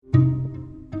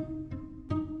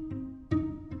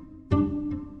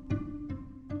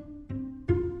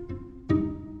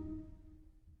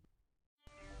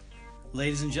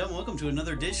Ladies and gentlemen, welcome to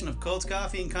another edition of Colts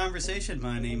Coffee and Conversation.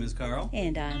 My name is Carl.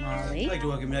 And I'm Ollie. I'd like to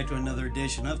welcome you back to another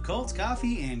edition of Colts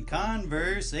Coffee and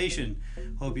Conversation.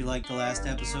 Hope you liked the last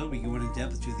episode. We go in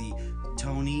depth to the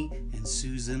Tony and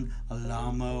Susan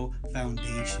Alamo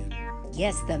Foundation.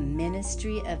 Yes, the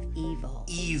Ministry of Evil.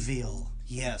 Evil.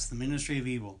 Yes, the Ministry of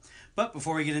Evil. But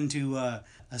before we get into a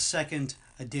second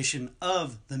edition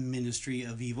of the Ministry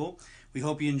of Evil, we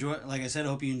hope you enjoyed, like I said,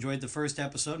 hope you enjoyed the first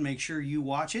episode. Make sure you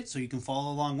watch it so you can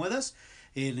follow along with us.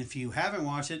 And if you haven't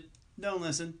watched it, don't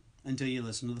listen until you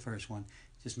listen to the first one.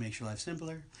 Just makes your life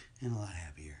simpler and a lot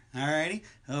happier. Alrighty?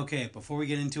 Okay, before we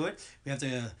get into it, we have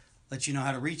to let you know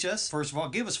how to reach us. First of all,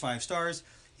 give us 5 stars.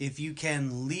 If you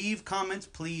can leave comments,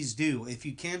 please do. If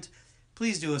you can't,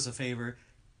 please do us a favor.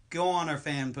 Go on our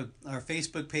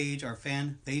Facebook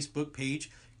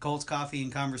page, Colts Coffee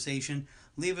and Conversation.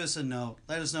 Leave us a note.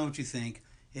 Let us know what you think.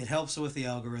 It helps with the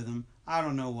algorithm. I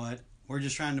don't know what. We're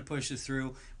just trying to push this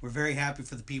through. We're very happy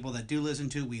for the people that do listen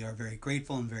to. We are very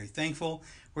grateful and very thankful.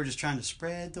 We're just trying to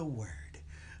spread the word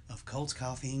of Colts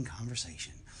Coffee and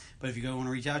Conversation. But if you want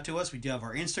to reach out to us, we do have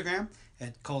our Instagram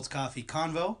at Colts Coffee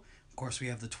Convo. Of course, we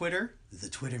have the Twitter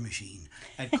machine,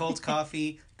 at Colts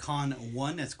Coffee Con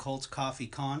 1. That's Colts Coffee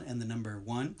Con and the number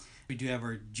 1. We do have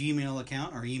our Gmail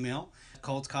account, our email,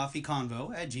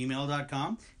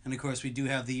 coltscoffeeconvo@gmail.com. And of course, we do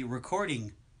have the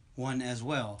recording one as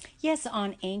well. Yes,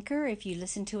 on Anchor. If you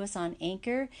listen to us on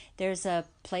Anchor, there's a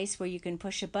place where you can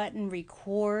push a button,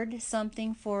 record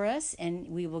something for us, and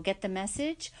we will get the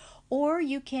message. Or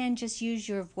you can just use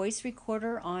your voice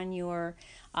recorder on your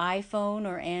iPhone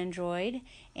or Android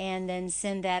and then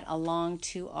send that along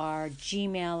to our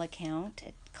Gmail account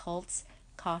at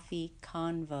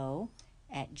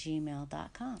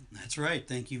coltscoffeeconvo@gmail.com. That's right.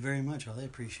 Thank you very much. I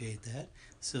appreciate that.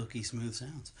 Silky smooth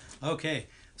sounds. Okay,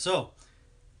 so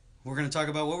we're going to talk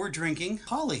about what we're drinking.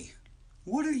 Holly,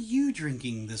 what are you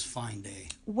drinking this fine day?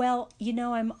 Well,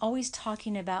 I'm always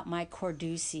talking about my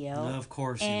Cordusio. Of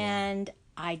course you and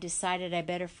I decided I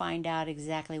better find out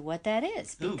exactly what that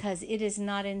is because it is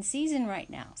not in season right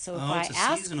now. So if I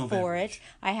ask for it,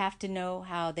 I have to know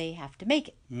how they have to make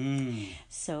it.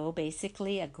 So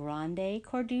basically a Grande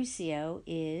Cordusio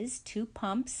is 2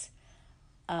 pumps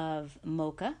of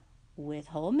mocha with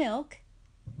whole milk,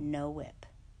 no whip.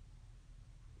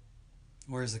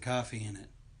 Where's the coffee in it?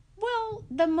 Well,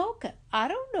 the mocha, I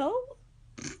don't know.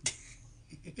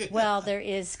 Well, there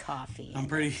is coffee. I'm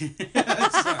pretty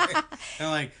sorry.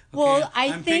 I'm like, okay, well,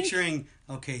 I'm picturing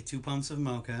 2 pumps of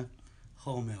mocha,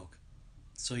 whole milk.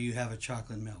 So you have a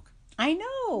chocolate milk. I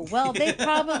know. Well, they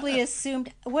probably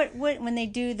assumed what when they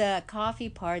do the coffee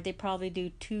part, they probably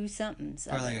do 2 somethings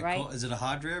of it, right? Is it a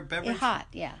hot beverage? Hot,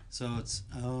 yeah. So it's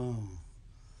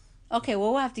Okay,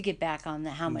 well, we'll have to get back on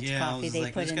how much coffee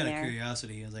they put in there. Just out of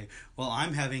curiosity, I was like, well,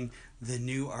 I'm having the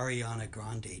new Ariana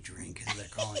Grande drink, as they're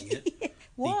calling it.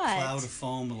 What? The Cloud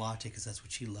Foam Latte, because that's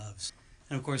what she loves.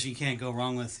 And, of course, you can't go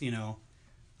wrong with,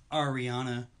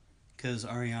 Ariana, because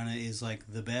Ariana is, like,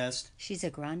 the best. She's a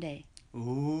grande.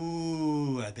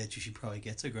 Ooh, I bet you she probably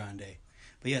gets a grande.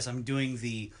 But, yes, I'm doing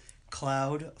the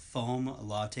Cloud Foam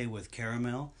Latte with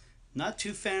caramel. Not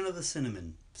too fan of the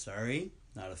cinnamon. Sorry,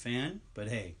 not a fan, but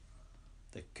hey.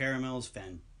 The caramel is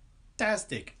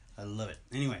fantastic. I love it.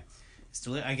 Anyway,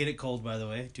 I get it cold, by the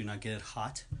way. Do not get it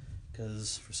hot,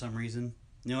 because for some reason,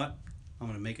 you know what? I'm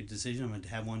going to make a decision. I'm going to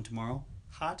have one tomorrow,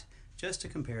 hot, just to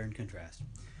compare and contrast.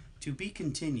 To be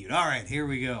continued. All right, here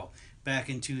we go. Back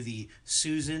into the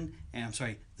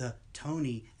the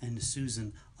Tony and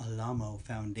Susan Alamo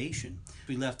Foundation.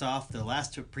 We left off the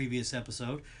previous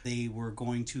episode. They were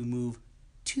going to move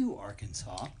to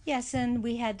Arkansas. Yes, and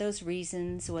we had those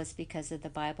reasons was because of the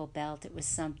Bible Belt. It was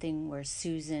something where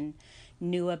Susan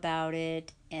knew about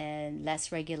it and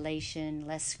less regulation,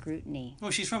 less scrutiny. Well,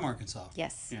 she's from Arkansas.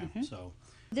 Yes. Yeah, so.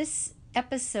 This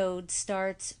episode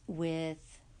starts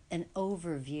with an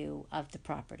overview of the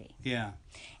property. Yeah.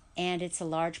 And it's a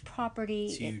large property.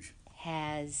 It's huge. It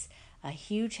has a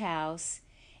huge house.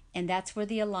 And that's where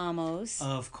the Alamos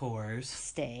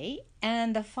stay.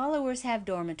 And the followers have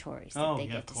dormitories that they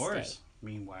get to stay. Oh, yeah, of course. I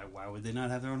mean, why would they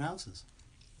not have their own houses?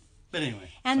 But anyway.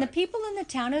 And the people in the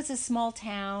town, it's a small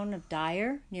town of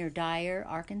Dyer, near Dyer,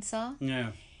 Arkansas.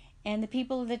 Yeah. And the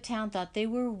people of the town thought they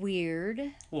were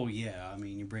weird. Well, yeah. I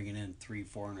mean, you're bringing in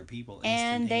 300-400 people.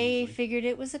 And they figured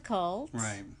it was a cult.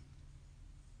 Right.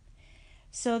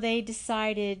 So they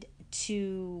decided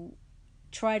to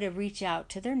try to reach out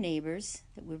to their neighbors,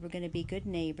 that we were going to be good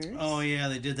neighbors. Oh, yeah,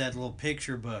 they did that little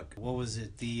picture book. What was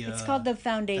it? It's called the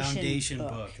Foundation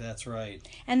book. That's right.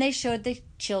 And they showed the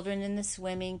children in the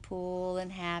swimming pool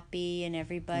and happy and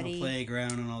everybody. On the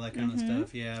playground and all that kind of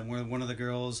stuff, yeah. And where one of the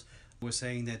girls was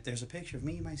saying that there's a picture of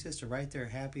me and my sister right there,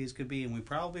 happy as could be, and we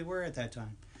probably were at that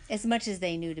time. As much as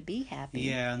they knew to be happy.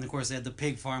 Yeah, and of course they had the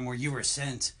pig farm where you were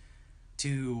sent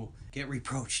to get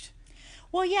reproached.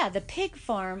 Well, yeah, the pig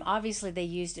farm, obviously they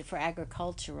used it for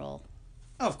agricultural.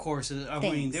 Of course. I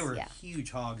mean, there were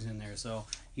huge hogs in there, so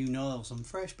there was some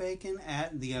fresh bacon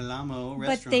at the Alamo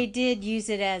restaurant. But they did use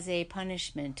it as a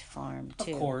punishment farm,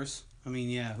 too. Of course. I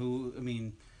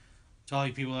mean, to all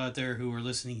you people out there who are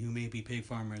listening who may be pig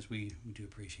farmers, we do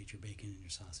appreciate your bacon and your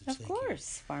sausage. Of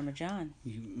course, Farmer John.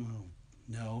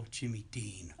 No, Jimmy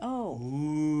Dean. Oh.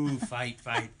 Ooh, fight.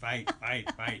 All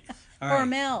right. Or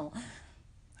Mel.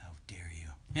 How dare you.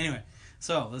 Anyway,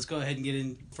 so let's go ahead and get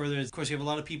in further. Of course, you have a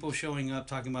lot of people showing up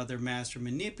talking about their master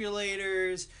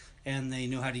manipulators, and they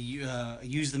know how to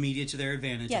use the media to their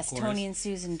advantage, yes, of course. Tony and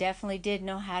Susan definitely did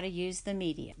know how to use the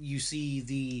media. You see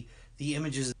the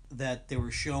images that they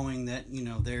were showing that,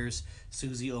 there's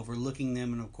Susie overlooking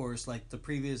them, and of course, like the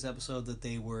previous episode, that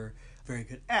they were very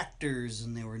good actors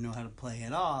and they know how to play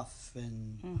it off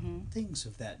and things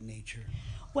of that nature.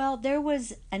 Well, there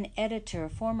was an editor, a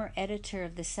former editor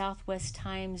of the Southwest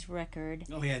Times Record.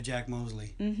 Oh, yeah, Jack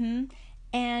Mosley. Mm-hmm.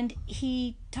 And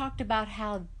he talked about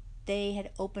how they had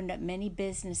opened up many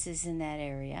businesses in that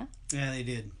area. Yeah, they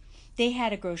did. They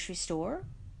had a grocery store,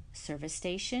 a service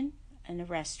station, and a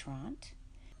restaurant.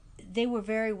 They were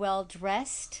very well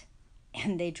dressed,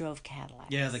 and they drove Cadillacs.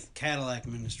 Yeah, the Cadillac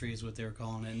Ministry is what they were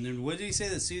calling it. And then what did he say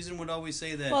that Susan would always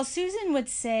say that? Well, Susan would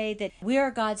say that we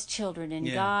are God's children,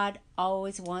 and God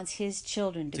always wants his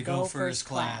children to go first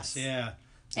class. Yeah.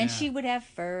 And she would have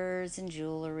furs and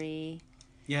jewelry.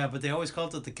 Yeah, but they always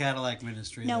called it the Cadillac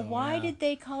Ministry. Now, why did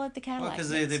they call it the Cadillac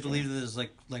Ministry? Well, because they believed that it was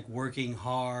like working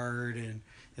hard, and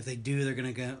if they do,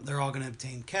 they're all gonna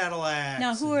obtain Cadillacs.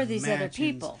 Now, who are these other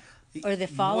people? Or the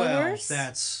followers? Well,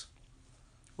 that's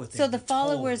what they So the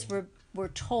followers were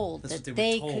told that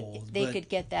they could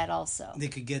get that also. They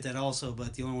could get that also,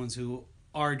 but the only ones who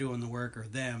are doing the work are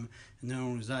them, and the only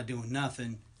one who's not doing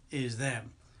nothing is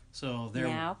them. So they're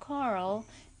now Carl,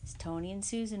 Tony and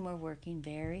Susan were working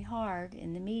very hard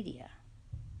in the media.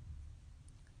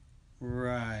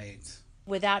 Right.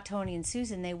 Without Tony and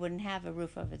Susan, they wouldn't have a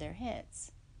roof over their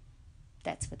heads.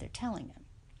 That's what they're telling them.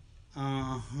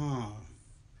 Uh-huh.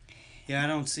 Yeah,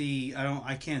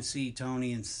 I can't see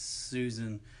Tony and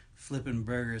Susan flipping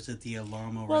burgers at the Alamo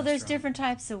restaurant. Well, there's different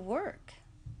types of work.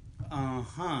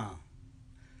 Uh-huh.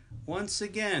 Once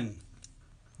again,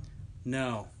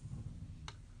 no.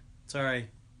 Sorry.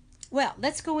 Well,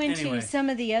 let's go into some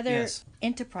of the other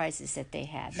enterprises that they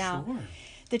had. Now,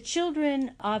 the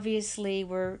children obviously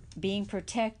were being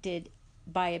protected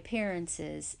by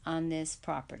appearances on this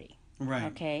property. Right.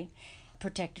 Okay?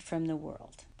 Protected from the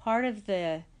world. Part of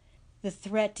the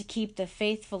threat to keep the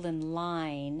faithful in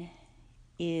line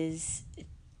is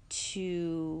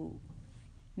to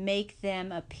make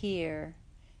them appear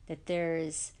that there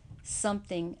is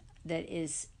something that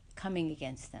is coming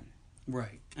against them.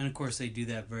 Right. And of course they do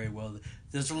that very well.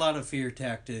 There's a lot of fear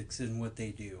tactics in what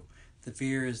they do. The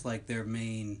fear is like their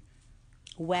main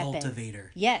weapon.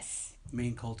 Cultivator. Yes.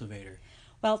 Main cultivator.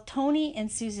 Well, Tony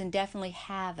and Susan definitely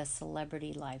have a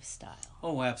celebrity lifestyle.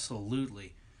 Oh,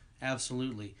 absolutely.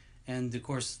 Absolutely. And of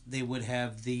course they would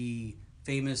have the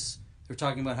famous, they're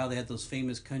talking about how they had those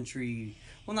famous country,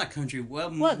 well, not country, well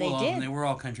they did. They were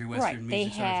all country western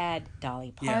music stars. They had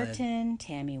Dolly Parton,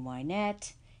 Tammy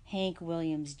Wynette, Hank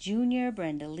Williams Jr.,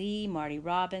 Brenda Lee, Marty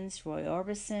Robbins, Roy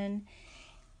Orbison,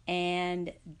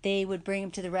 and they would bring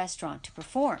them to the restaurant to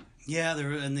perform. Yeah,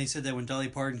 and they said that when Dolly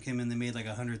Parton came in, they made like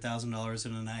 $100,000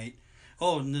 in a night.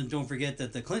 Oh, and don't forget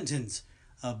that the Clintons,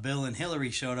 Bill and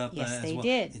Hillary, showed up as well.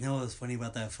 Did. You know what was funny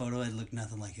about that photo? It looked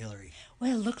nothing like Hillary.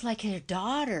 Well, it looked like her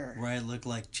daughter. Right, it looked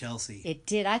like Chelsea. It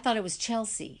did. I thought it was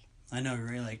Chelsea. I know,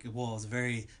 right? Like, well, it was a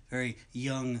very, very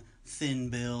young, thin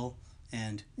Bill.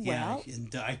 And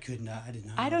and I did not.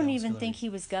 I don't even think he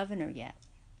was governor yet.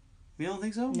 You don't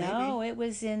think so? No, maybe? It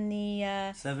was in the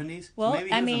 70s. Well, so maybe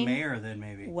he was a mayor then,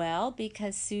 maybe. Well,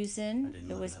 because Susan,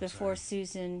 it was before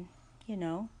Susan,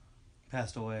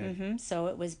 passed away. Mm-hmm. So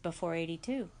it was before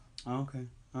 82. Oh, okay,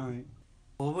 all right.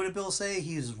 Well, what did Bill say?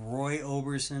 He's Roy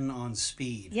Orbison on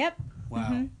speed. Yep.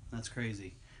 Wow, that's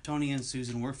crazy. Tony and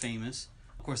Susan were famous.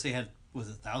 Of course, they had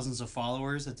thousands of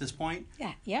followers at this point.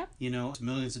 Yeah, yep.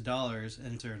 Millions of dollars,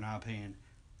 and they're not paying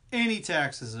any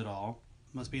taxes at all.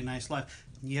 Must be a nice life.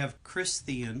 You have Chris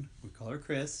Thean. We call her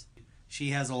Chris. She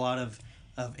has a lot of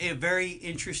very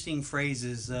interesting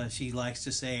phrases she likes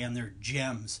to say, and they're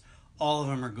gems. All of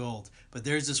them are gold. But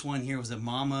there's this one here. Was it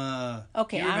Mama?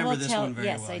 Okay, you remember I will this tell. One very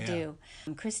yes, well. I do.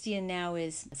 Christian now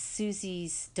is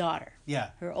Susie's daughter. Yeah,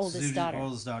 her oldest Susie's daughter.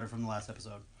 Oldest daughter from the last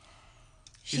episode.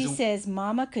 She says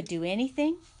Mama could do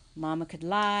anything. Mama could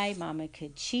lie. Mama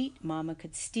could cheat. Mama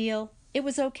could steal. It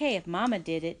was okay if Mama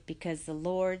did it because the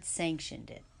Lord sanctioned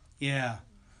it. Yeah.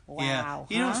 Wow.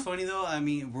 Yeah. You know what's funny, though? I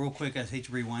mean, real quick, I hate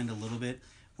to rewind a little bit.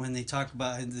 When they talk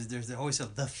about, there's always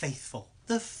the faithful.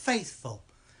 The faithful.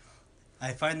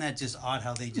 I find that just odd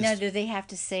how they just... Now, do they have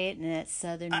to say it in that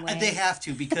southern way? They have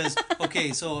to because,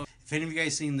 okay, so if any of you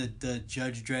guys seen the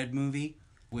Judge Dredd movie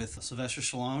with Sylvester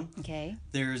Stallone, okay,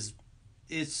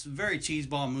 it's a very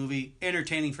cheeseball movie,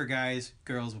 entertaining for guys.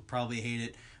 Girls would probably hate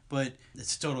it, but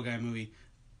it's a total guy movie.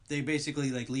 They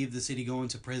basically like leave the city, go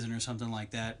into prison or something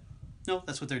like that. No,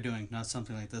 that's what they're doing. Not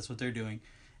something like that. That's what they're doing.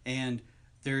 And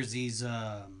there's these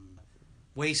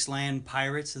wasteland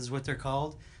pirates is what they're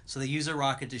called. So they use a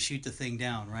rocket to shoot the thing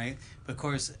down, right? But of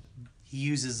course, he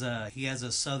has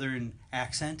a southern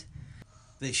accent.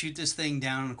 They shoot this thing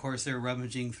down, and of course they're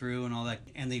rummaging through and all that,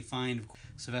 and they find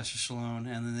Sylvester Stallone,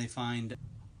 and then they find,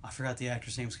 I forgot the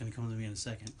actor's name, it's going to come to me in a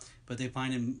second, but they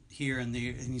find him here, and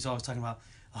he's always talking about,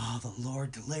 oh, the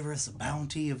Lord deliver us a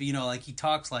bounty of, like he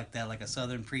talks like that, like a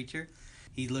southern preacher.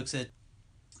 He looks at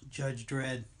Judge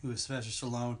Dredd, who is Sylvester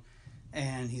Stallone,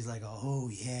 and he's like, oh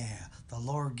yeah, the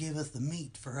Lord giveth the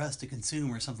meat for us to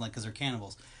consume, or something like, because they're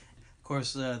cannibals. Of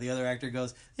course, the other actor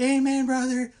goes, amen,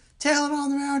 brother, tell it on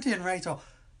the mountain, right? So,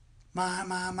 my,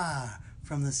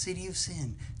 from the city of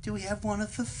sin, do we have one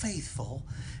of the faithful,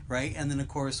 right? And then, of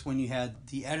course, when you had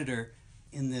the editor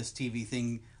in this TV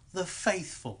thing, the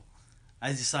faithful, I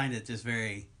just signed it just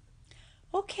very...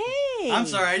 Okay. I'm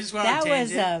sorry, I just went on a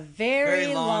tangent. That was a very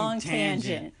long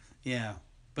tangent. Yeah.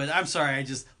 But I'm sorry,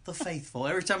 the faithful.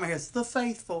 Every time I hear the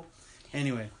faithful.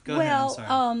 Anyway, go ahead.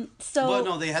 I'm sorry. Well,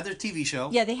 no, they had their TV show.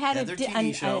 Yeah, they had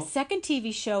a second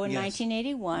TV show in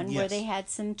 1981 where they had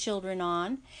some children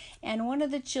on, and one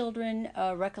of the children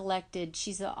recollected.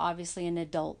 She's obviously an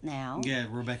adult now. Yeah,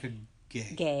 Rebecca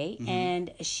Gay. Mm-hmm.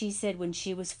 And she said when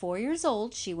she was 4 years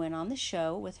old, she went on the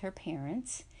show with her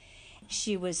parents.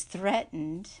 She was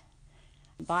threatened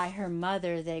by her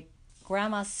mother that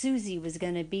Grandma Susie was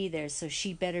going to be there, so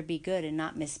she better be good and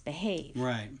not misbehave.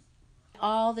 Right.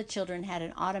 All the children had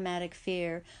an automatic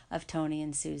fear of Tony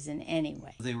and Susan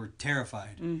anyway. They were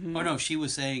terrified. Mm-hmm. Oh, no, she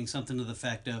was saying something to the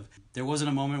effect of, there wasn't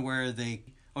a moment where they...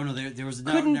 Oh, no, there was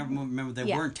never a moment they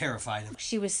weren't terrified.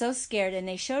 She was so scared, and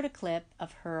they showed a clip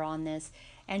of her on this,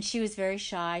 and she was very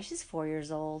shy. She's 4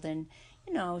 years old, and,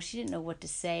 she didn't know what to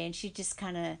say, and she just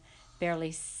kind of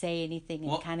barely say anything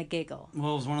and kind of giggle.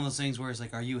 Well, it was one of those things where it's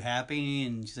like, are you happy?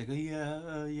 And she's like,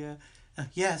 oh, yeah.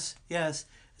 Yes.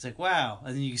 It's like, wow.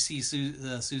 And then you see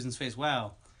Susan's face.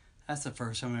 Wow, that's the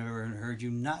first time I've ever heard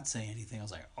you not say anything. I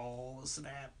was like, oh,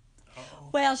 snap. Uh-oh.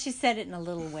 Well, she said it in a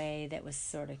little way that was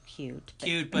sort of cute.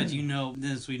 But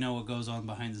as we know what goes on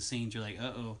behind the scenes, you're like,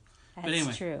 uh-oh. That's but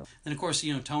anyway, true. And of course,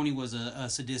 Tony was a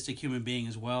sadistic human being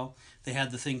as well. They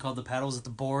had the thing called the paddles at the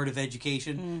Board of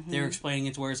Education. Mm-hmm. They were explaining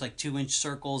it to where it's like 2-inch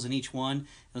circles in each one.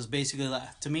 It was basically,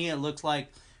 to me, it looked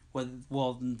like,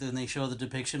 then they show the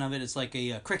depiction of it. It's like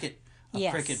a cricket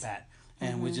bat.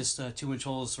 And with just 2-inch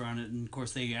holes around it. And of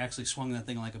course, they actually swung that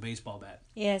thing like a baseball bat.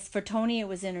 Yes, for Tony it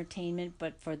was entertainment,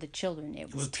 but for the children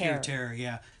it was terror. Pure terror,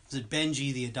 yeah. Was it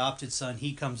Benji, the adopted son?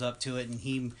 He comes up to it and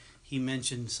he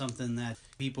mentioned something that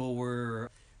people were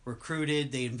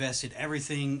recruited. They invested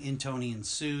everything in Tony and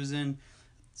Susan.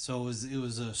 So it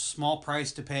was a small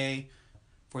price to pay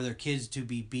for their kids to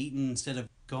be beaten instead of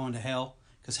going to hell.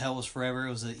 Because hell was forever.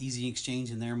 It was an easy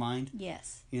exchange in their mind.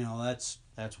 Yes. That's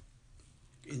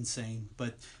insane.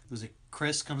 But was it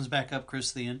Chris comes back up,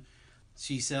 Chris Thean.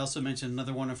 She also mentioned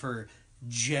another one of her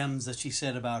gems that she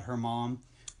said about her mom.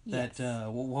 Yes.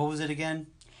 That what was it again?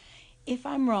 If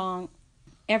I'm wrong,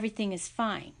 everything is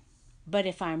fine. But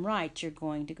if I'm right, you're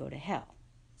going to go to hell.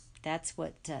 That's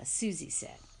what Susie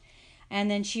said.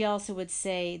 And then she also would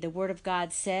say, the Word of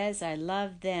God says, I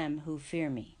love them who fear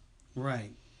me.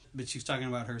 Right. But she's talking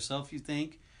about herself, you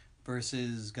think,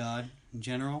 versus God in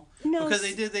general? No. Because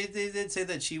they did say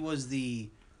that she was the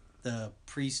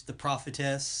priest, the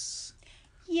prophetess.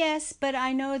 Yes, but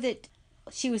I know that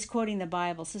she was quoting the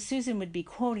Bible, so Susan would be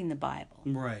quoting the Bible.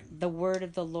 Right. The word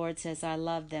of the Lord says, I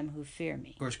love them who fear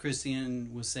me. Of course,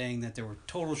 Christian was saying that there were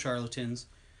total charlatans.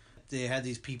 They had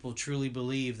these people truly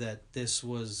believe that this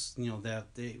was,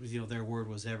 their word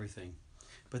was everything.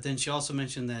 But then she also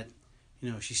mentioned that,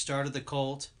 she started the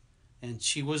cult, and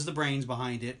she was the brains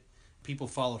behind it. People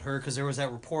followed her because there was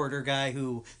that reporter guy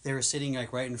who they were sitting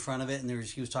like right in front of it, and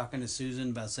he was talking to Susan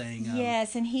about saying,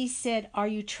 yes, and he said, "Are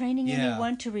you training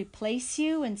anyone to replace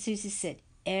you?" And Susie said,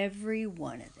 "Every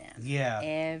one of them." Yeah,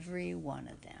 every one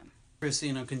of them. Chris,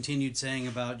 continued saying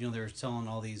about they were telling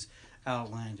all these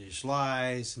outlandish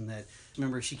lies, and that,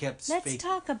 remember, she kept... Let's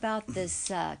talk about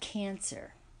this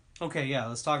cancer. Okay, yeah,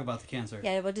 let's talk about the cancer.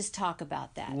 Yeah, we'll just talk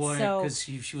about that. Because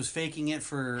she was faking it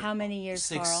for... How many years,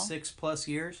 Carl? 6+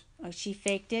 years. Oh, she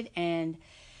faked it, and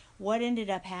what ended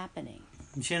up happening?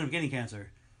 She ended up getting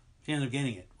cancer. She ended up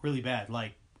getting it really bad,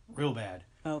 like real bad.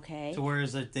 Okay. So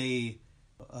whereas that they...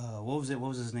 what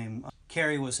was his name?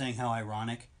 Carrie was saying how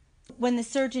ironic. When the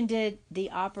surgeon did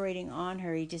the operating on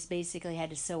her, he just basically had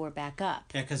to sew her back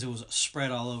up. Yeah, because it was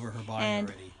spread all over her body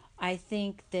already. I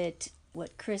think that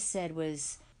what Chris said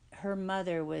was her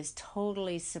mother was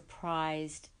totally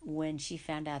surprised when she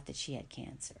found out that she had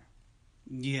cancer.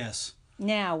 Yes.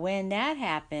 Now, when that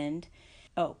happened,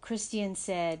 Christian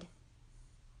said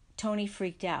Tony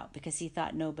freaked out because he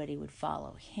thought nobody would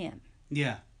follow him.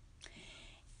 Yeah.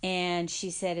 And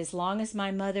she said, as long as my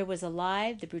mother was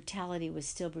alive, the brutality was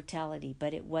still brutality,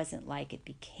 but it wasn't like it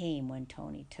became when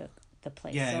Tony took the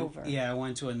place over. Yeah, I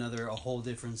went to a whole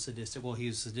different sadistic. Well, he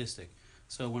was sadistic,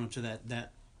 so it went up to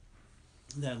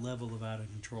that level of out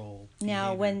of control. Now,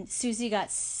 behavior. when Susie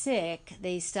got sick,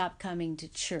 they stopped coming to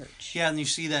church. Yeah, and you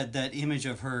see that image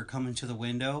of her coming to the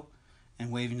window and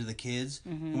waving to the kids.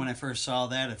 Mm-hmm. And when I first saw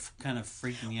that, it kind of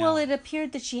freaked me out. Well, it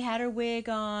appeared that she had her wig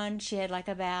on, she had like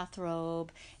a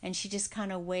bathrobe, and she just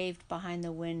kind of waved behind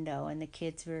the window, and the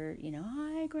kids were,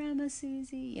 hi, Grandma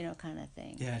Susie, kind of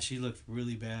thing. Yeah, she looked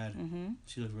really bad. Mm-hmm.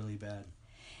 She looked really bad.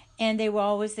 And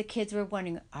the kids were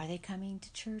wondering, are they coming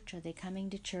to church? Are they coming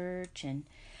to church? And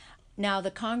now the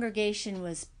congregation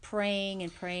was praying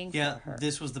and praying for her. Yeah,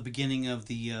 this was the beginning of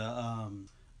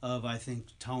I think,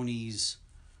 Tony's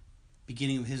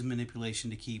beginning of his manipulation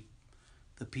to keep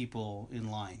the people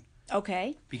in line.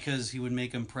 Okay. Because he would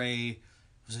make them pray,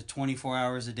 was it 24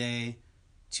 hours a day,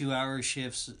 2-hour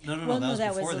shifts? No,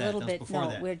 that was before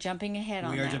that. We're jumping ahead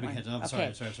on that. We are jumping ahead. Oh,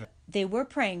 okay. Sorry. They were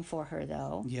praying for her,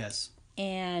 though. Yes.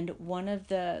 And one of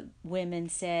the women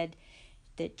said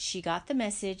that she got the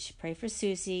message, pray for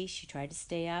Susie. She tried to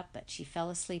stay up, but she fell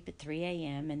asleep at 3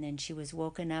 a.m. And then she was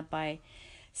woken up by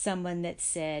someone that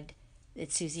said that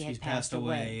Susie had passed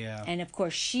away. Yeah. And of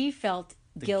course, she felt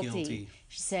guilty.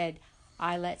 She said,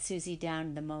 I let Susie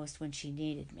down the most when she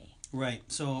needed me. Right.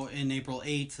 So in April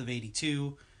 8th of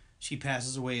 82, she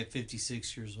passes away at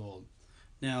 56 years old.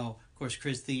 Now, of course,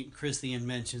 Christian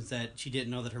mentions that she didn't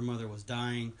know that her mother was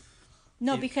dying.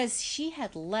 No, because she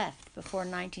had left before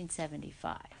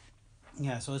 1975.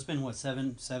 Yeah, so it's been,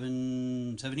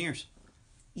 7 years?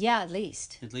 Yeah, at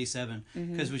least. At least 7.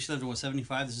 Because she lived to,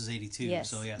 75? This is 82.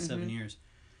 Yes. So, 7 years.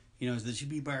 That she'd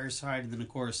be by her side. And then, of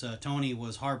course, Tony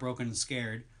was heartbroken and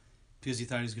scared because he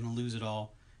thought he was going to lose it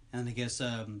all. And I guess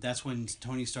that's when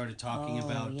Tony started talking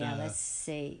about... yeah, let's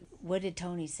see. What did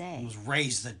Tony say? It was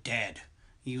raise the dead.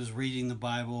 He was reading the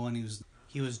Bible, and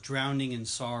he was drowning in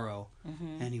sorrow.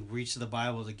 Mm-hmm. And he reached to the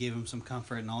Bible to give him some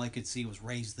comfort, and all he could see was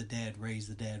raise the dead, raise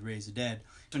the dead, raise the dead.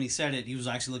 When he said it, he was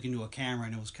actually looking to a camera,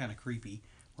 and it was kind of creepy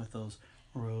with those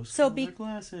rose-colored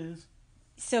glasses.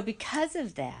 So because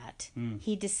of that,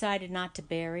 he decided not to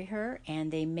bury her,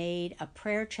 and they made a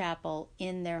prayer chapel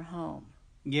in their home.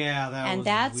 Yeah,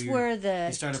 that's weird. Where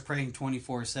they started praying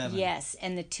 24/7. Yes,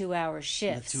 and the 2-hour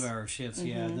shifts. Mm-hmm.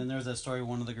 Yeah. And then there was that story.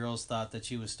 One of the girls thought that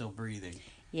she was still breathing.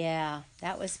 Yeah,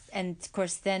 that was, and of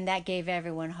course, then that gave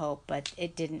everyone hope, but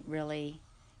it didn't really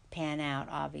pan out,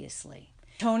 obviously.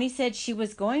 Tony said she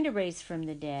was going to raise from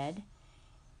the dead.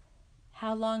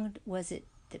 How long was it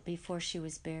before she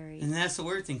was buried? And that's the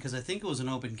weird thing, because I think it was an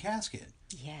open casket.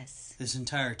 Yes. This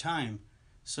entire time.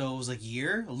 So it was like a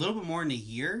year, a little bit more than a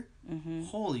year. Mm-hmm.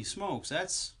 Holy smokes,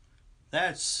 that's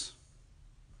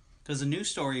because the news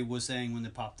story was saying when they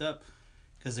popped up,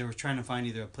 because they were trying to find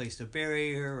either a place to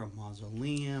bury her, or a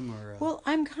mausoleum, or well,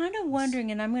 I'm kind of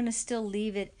wondering, and I'm going to still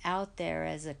leave it out there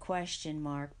as a question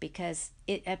mark, because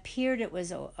it appeared it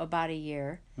was about a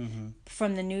year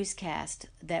from the newscast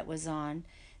that was on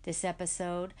this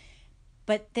episode.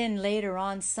 But then later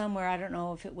on somewhere, I don't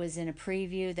know if it was in a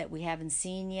preview that we haven't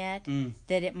seen yet,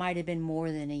 that it might have been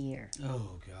more than a year.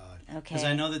 Oh, God. Okay. Because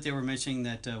I know that they were mentioning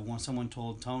that someone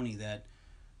told Tony that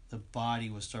the body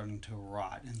was starting to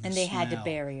rot. And they had to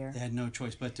bury her. They had no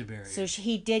choice but to bury her. So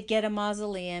he did get a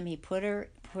mausoleum. He put her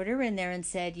in there and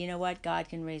said, you know what, God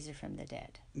can raise her from the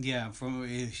dead. Yeah,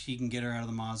 if he can get her out of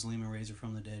the mausoleum and raise her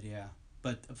from the dead, yeah.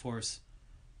 But, of course...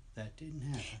 that didn't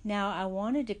happen. Now, I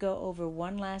wanted to go over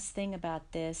one last thing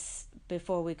about this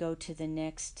before we go to the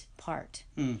next part.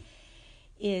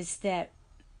 Is that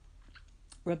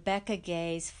Rebecca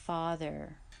Gay's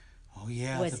father... Oh,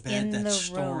 yeah, was that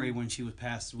story room. When she was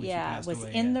passed away. Was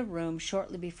in the room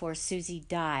shortly before Susie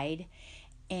died,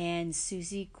 and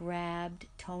Susie grabbed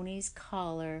Tony's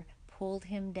collar, pulled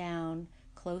him down,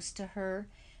 close to her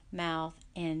mouth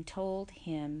and told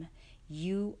him,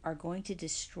 "You are going to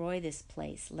destroy this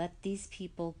place. Let these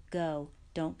people go.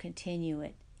 Don't continue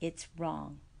it. It's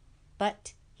wrong."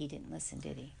 But he didn't listen,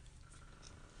 did he?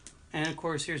 And of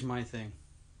course, here's my thing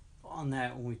on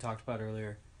that when we talked about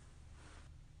earlier.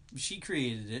 She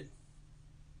created it,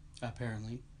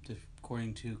 apparently,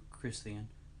 according to Christian.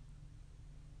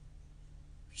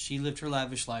 She lived her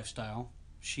lavish lifestyle.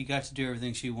 She got to do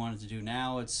everything she wanted to do.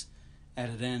 Now it's at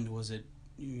an end. Was it,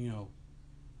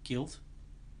 guilt?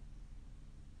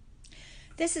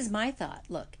 This is my thought.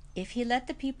 Look, if he let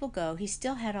the people go, he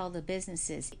still had all the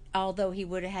businesses. Although he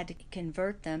would have had to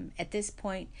convert them, at this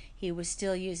point, he was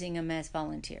still using them as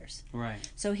volunteers. Right.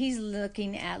 So he's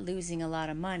looking at losing a lot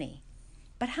of money.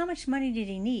 But how much money did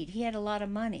he need? He had a lot of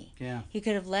money. Yeah. He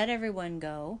could have let everyone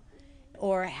go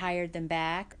or hired them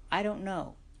back. I don't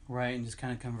know. Right, and just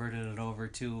kind of converted it over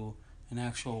to an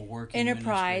actual working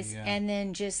enterprise, ministry, yeah. And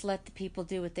then just let the people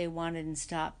do what they wanted and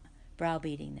stop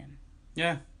browbeating them.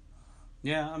 Yeah.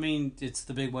 Yeah, I mean, it's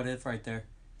the big what if right there.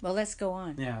 Well, let's go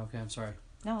on. Yeah, okay, I'm sorry.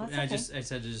 No, that's okay. I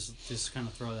said just kind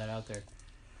of throw that out there.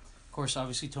 Of course,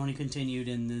 obviously Tony continued,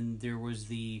 and then there was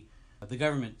the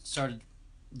government started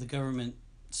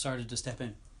to step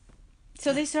in.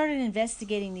 So they started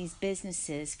investigating these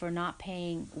businesses for not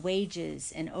paying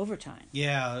wages and overtime.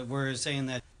 Yeah, we're saying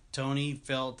that Tony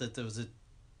felt that there was a...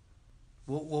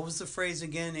 What was the phrase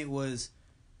again? It was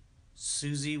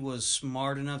Susie was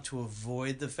smart enough to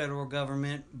avoid the federal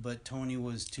government, but Tony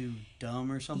was too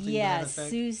dumb or something. Yeah,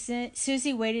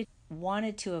 Susie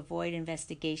wanted to avoid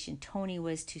investigation. Tony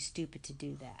was too stupid to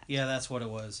do that. Yeah, that's what it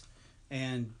was.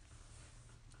 And...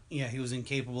 yeah, he was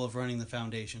incapable of running the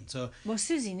foundation. So, well,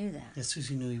 Susie knew that. Yeah,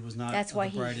 Susie knew he was not. That's why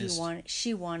the brightest.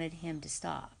 she wanted him to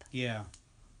stop. Yeah,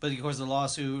 but of course the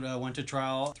lawsuit went to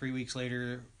trial 3 weeks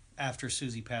later after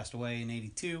Susie passed away in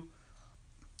 '82,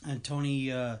 and Tony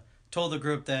told the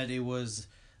group that he was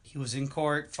in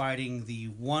court fighting the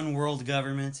one world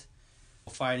government,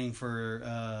 fighting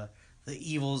for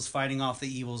fighting off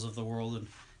the evils of the world, and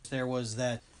there was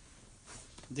that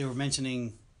they were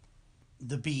mentioning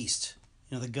the beast.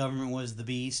 The government was the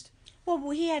beast. Well,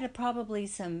 he had probably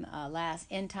some last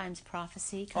end times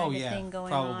prophecy kind of thing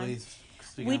going on.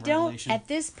 We don't, at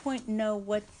this point, know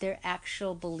what their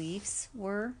actual beliefs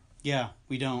were. Yeah,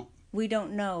 we don't. We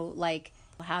don't know, like,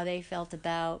 how they felt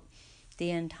about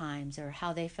the end times or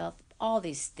how they felt all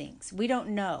these things. We don't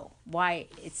know why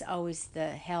it's always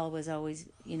the hell was always,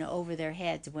 over their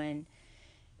heads when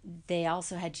they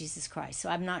also had Jesus Christ. So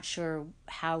I'm not sure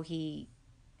how they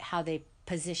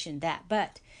positioned that,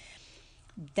 but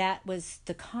that was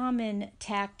the common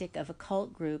tactic of a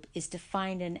cult group, is to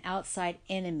find an outside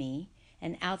enemy,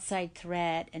 an outside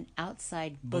threat, an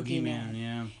outside boogeyman.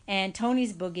 Yeah. And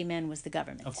Tony's boogeyman was the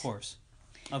government. Of course.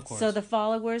 So the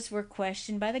followers were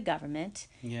questioned by the government,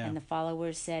 yeah. And the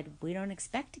followers said, "We don't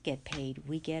expect to get paid.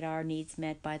 We get our needs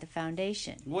met by the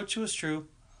foundation." Which was true.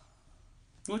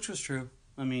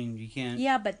 I mean, you can't...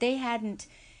 Yeah, but they hadn't...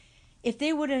 If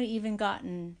they would have even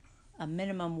gotten a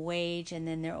minimum wage and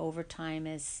then their overtime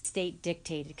is state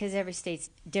dictated, because every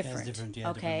state's different. Different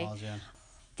laws, yeah.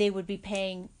 They would be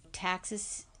paying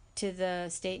taxes to the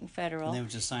state and federal. And they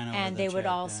would just sign over and they would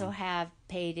also have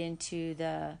paid into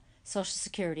the Social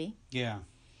Security. Yeah.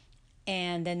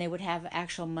 And then they would have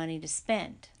actual money to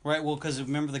spend. Right, well, because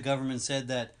remember the government said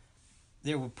that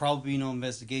there would probably be no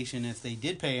investigation if they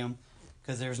did pay them,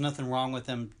 because there's nothing wrong with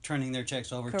them turning their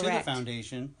checks over to the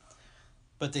foundation,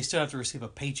 but they still have to receive a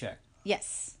paycheck.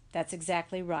 Yes, that's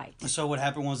exactly right. So what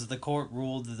happened was that the court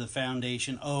ruled that the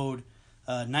foundation owed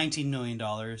 $19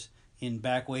 million in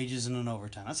back wages and an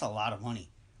overtime. That's a lot of money.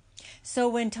 So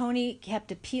when Tony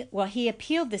he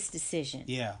appealed this decision.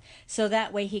 Yeah. So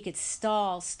that way he could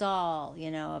stall,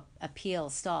 appeal,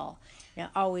 stall.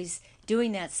 Always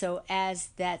doing that. So as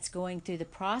that's going through the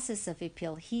process of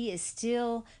appeal, he is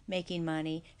still making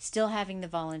money, still having the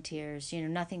volunteers.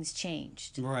 Nothing's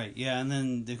changed. Right, yeah. And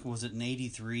then, was it in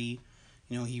 '83,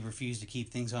 he refused to keep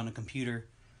things on a computer.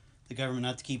 The government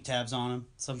not to keep tabs on him.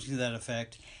 Something to that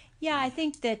effect. Yeah, I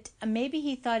think that maybe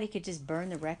he thought he could just burn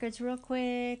the records real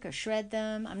quick or shred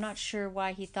them. I'm not sure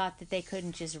why he thought that they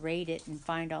couldn't just raid it and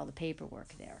find all the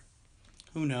paperwork there.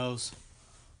 Who knows?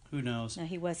 No,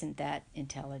 he wasn't that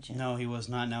intelligent. No, he was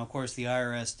not. Now, of course, the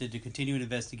IRS did a continued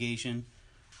investigation.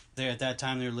 At that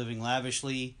time, they were living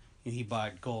lavishly. He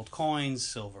bought gold coins,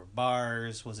 silver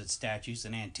bars, statues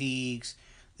and antiques.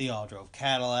 They all drove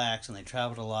Cadillacs and they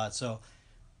traveled a lot. So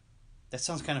that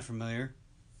sounds kind of familiar.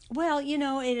 Well,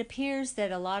 it appears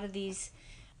that a lot of these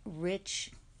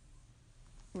rich,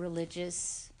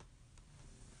 religious,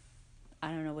 I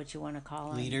don't know what you want to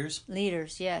call them.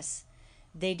 Leaders, yes.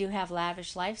 they do have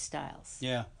lavish lifestyles.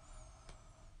 Yeah.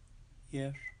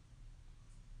 Yes.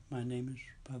 My name is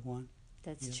Bhagwan.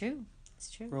 That's true. It's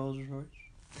true. Rolls Royce.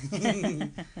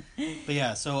 But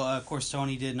yeah, so of course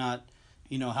Tony did not,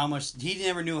 how much, he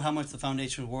never knew how much the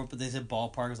foundation was worth, but they said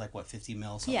ballpark was like, what, 50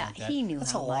 mil, something like that. Yeah, he knew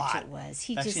That's how much it was.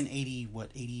 He in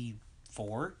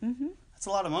 84? Mm-hmm. That's a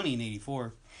lot of money in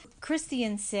 84.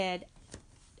 Christian said,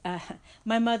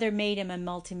 my mother made him a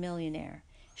multimillionaire.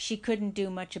 She couldn't do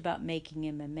much about making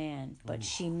him a man, but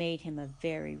she made him a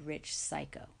very rich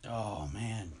psycho. Oh,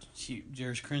 man.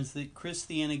 There's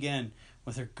Christian again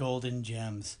with her golden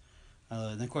gems.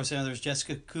 And, of course, there's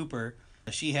Jessica Cooper.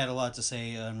 She had a lot to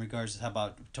say in regards to how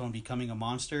about Tony becoming a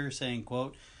monster, saying,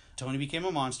 quote, Tony became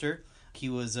a monster. He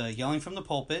was yelling from the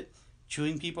pulpit,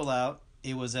 chewing people out.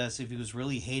 It was as if he was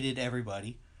really hated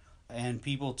everybody. And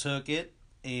people took it,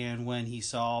 and when he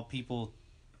saw people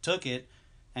took it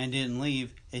and didn't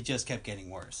leave, it just kept getting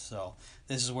worse. So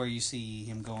this is where you see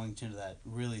him going to that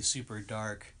really super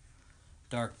dark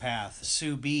path.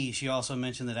 Sue B, she also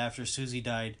mentioned that after Susie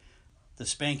died, the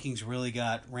spankings really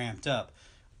got ramped up.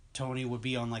 Tony would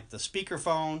be on like the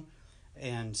speakerphone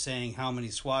and saying how many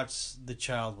swats the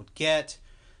child would get.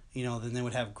 Then they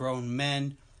would have grown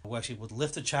men who actually would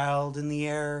lift the child in the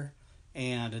air,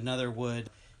 and another would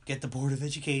get the Board of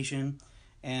Education,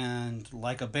 and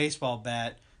like a baseball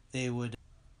bat, they would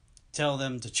tell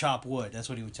them to chop wood. That's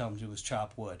what he would tell them to do, was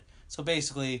chop wood. So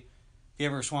basically, if you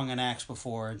ever swung an axe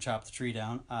before and chopped the tree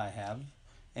down, I have,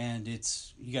 and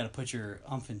you got to put your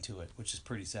umph into it, which is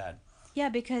pretty sad. Yeah,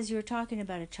 because you're talking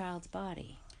about a child's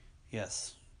body.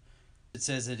 Yes. It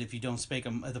says that if you don't spank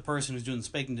him, the person who's doing the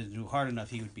spanking didn't do hard enough,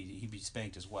 he'd be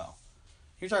spanked as well.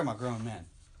 You're talking about grown men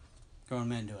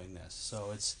doing this.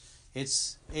 So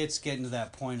it's getting to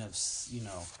that point of,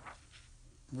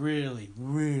 really,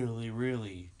 really,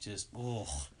 really just,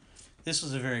 this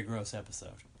was a very gross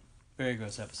episode. Very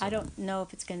gross episode. I don't know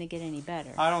if it's going to get any better.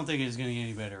 I don't think it's going to get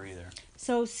any better either.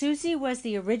 So Susie was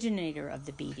the originator of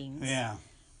the beatings. Yeah.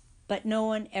 But no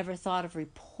one ever thought of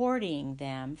reporting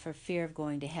them for fear of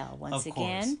going to hell once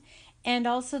again. And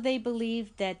also they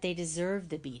believed that they deserved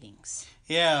the beatings.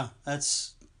 Yeah,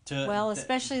 that's...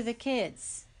 especially the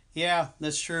kids. Yeah,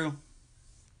 that's true.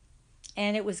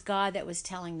 And it was God that was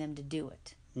telling them to do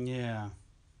it. Yeah.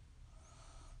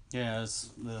 Yeah,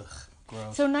 it's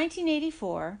gross. So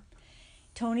 1984,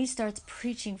 Tony starts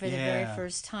preaching for the very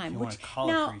first time.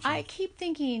 I keep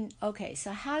thinking, okay,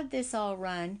 so how did this all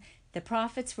run? The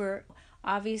prophets were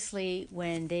obviously,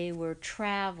 when they were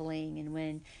traveling and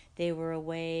when they were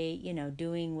away,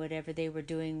 doing whatever they were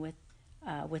doing with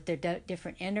their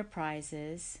different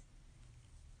enterprises,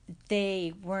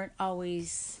 they weren't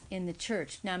always in the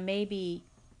church. Now, maybe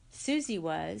Susie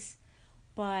was,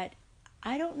 but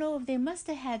I don't know if they must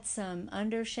have had some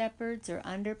under shepherds or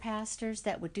under pastors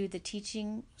that would do the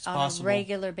teaching on a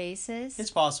regular basis.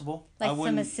 It's possible. Like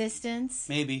some assistants.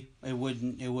 Maybe it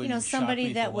wouldn't.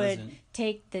 Somebody that would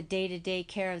take the day-to-day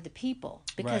care of the people,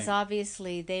 because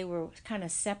obviously they were kind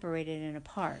of separated and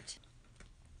apart.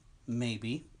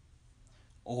 Maybe,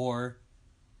 or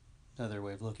another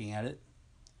way of looking at it,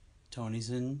 Tony's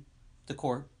in the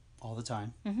court all the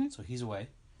time, so he's away.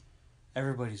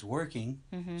 Everybody's working,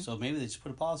 so maybe they just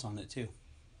put a pause on it too.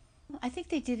 I think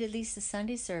they did at least the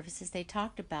Sunday services. They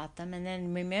talked about them, and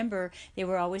then remember, they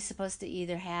were always supposed to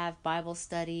either have Bible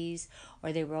studies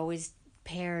or they were always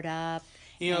paired up.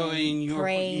 You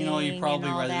probably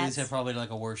rather they said probably like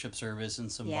a worship service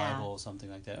and some Bible or something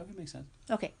like that. Okay, makes sense.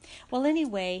 Okay, well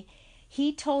anyway,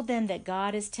 he told them that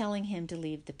God is telling him to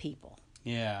leave the people.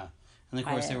 Yeah. And of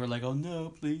course they were like, "Oh no,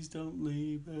 please don't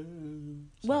leave."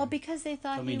 Well, because they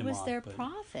thought he was their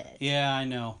prophet. Yeah, I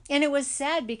know. And it was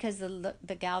sad because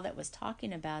the gal that was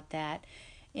talking about that,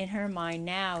 in her mind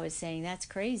now, is saying that's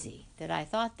crazy that I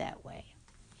thought that way.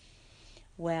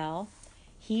 Well,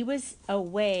 he was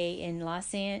away in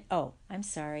Los Angeles.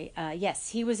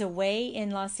 He was away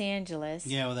in Los Angeles.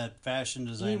 Yeah, with that fashion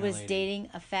designer. He was dating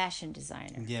a fashion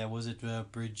designer. Yeah, was it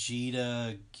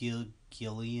Brigida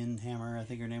Gillenhammer, I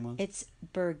think her name was? It's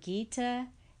Birgitta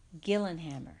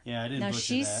Gillenhammer. Yeah, I didn't Now, butcher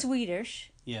she's that.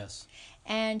 Swedish. Yes.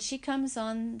 And she comes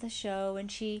on the show,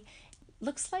 and she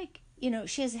looks like,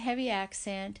 she has a heavy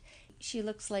accent. She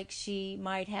looks like she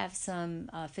might have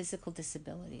some physical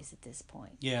disabilities at this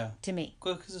point. Yeah. To me.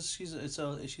 Well, because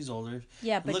she's older.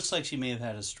 Yeah, but... It looks like she may have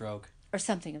had a stroke. Or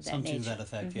something of that nature. Something to that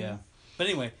effect, yeah. But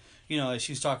anyway,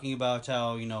 she was talking about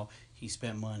how, he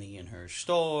spent money in her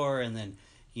store, and then...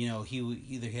 she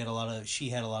had a lot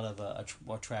of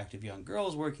attractive young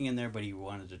girls working in there, but he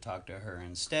wanted to talk to her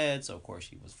instead, so of course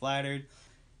he was flattered.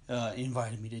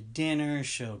 Invited me to dinner,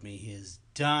 showed me his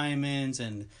diamonds,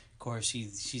 and of course, she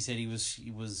said he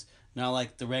was not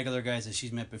like the regular guys that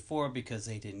she's met before because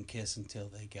they didn't kiss until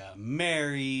they got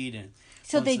married. And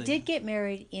so they did get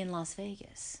married in Las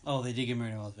Vegas. Oh, they did get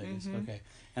married in Las Vegas. Mm-hmm. Okay.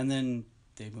 And then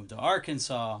they moved to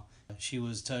Arkansas. She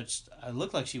was touched. It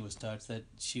looked like she was touched that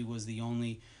she was the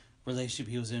only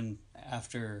relationship he was in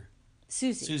after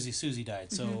Susie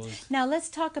died. So mm-hmm. Now let's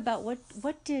talk about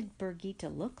what did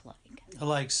Birgitta look like?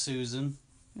 Like Susan.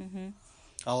 Mm-hmm.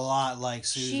 A lot like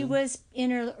Susan. She was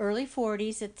in her early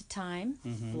 40s at the time,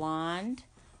 mm-hmm. blonde,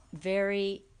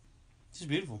 very... She's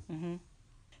beautiful. Mm-hmm.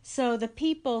 So the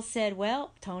people said,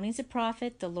 well, Tony's a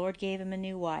prophet. The Lord gave him a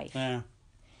new wife. Yeah.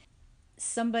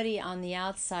 Somebody on the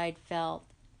outside felt,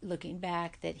 looking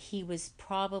back, that he was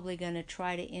probably going to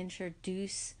try to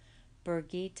introduce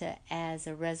Birgitta as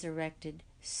a resurrected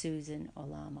Susan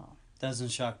Olamo. Doesn't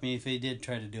shock me if he did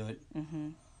try to do it. Mm-hmm.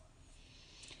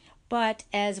 But,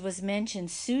 as was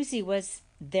mentioned, Susie was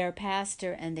their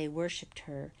pastor and they worshipped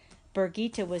her.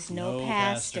 Birgitta was no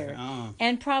pastor.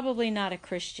 And probably not a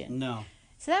Christian. No.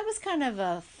 So that was kind of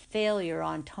a failure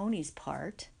on Tony's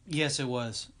part. Yes, it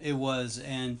was. It was.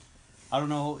 And I don't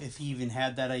know if he even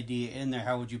had that idea in there.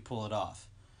 How would you pull it off?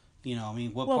 You know, I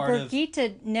mean, what part of... Well,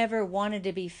 Birgitta never wanted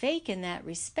to be fake in that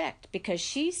respect because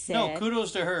she said... No,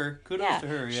 kudos to her. Kudos to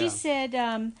her, yeah. She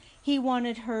said he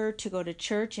wanted her to go to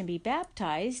church and be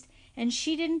baptized, and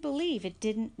she didn't believe. It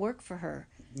didn't work for her.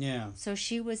 Yeah. So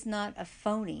she was not a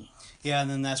phony. Yeah, and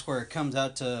then that's where it comes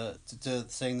out to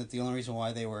saying that the only reason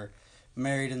why they were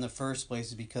married in the first place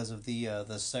is because of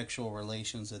the sexual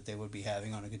relations that they would be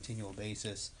having on a continual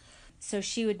basis. So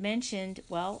she would mention,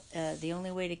 well, the only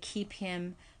way to keep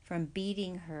him from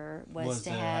beating her was to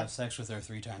have sex with her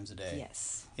 3 times a day.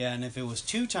 Yes. Yeah, and if it was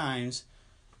 2 times,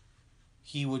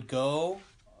 he would go...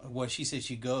 What she said,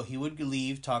 he would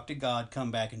leave, talk to God,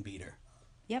 come back and beat her.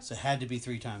 Yep. So it had to be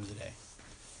 3 times a day.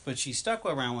 But she stuck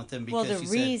around with him because the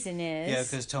reason is... Yeah,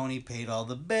 because Tony paid all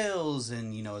the bills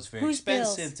and, it's very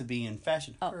expensive to be in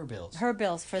fashion. Oh, her bills. Her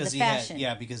bills for the fashion.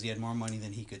 Because he had more money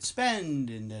than he could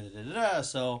spend and da-da-da-da-da.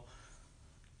 So,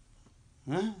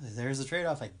 there's the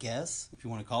trade-off, I guess, if you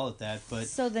want to call it that. But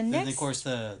so then, of course,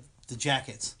 the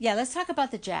jackets. Yeah, let's talk about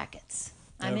the jackets.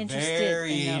 I'm interested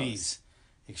very in 80s. Those.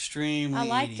 Extremely 80s. I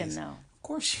like them, though. Of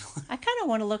course you like. I kind of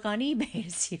want to look on eBay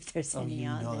to see if there's any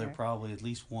on there. There probably at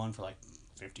least one for like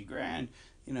 $50,000.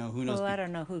 Who knows? Well, I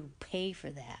don't know who'd pay for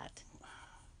that.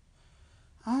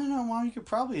 I don't know, Mom. You could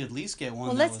probably at least get one.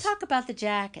 Well, let's talk about the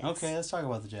jackets. Okay, let's talk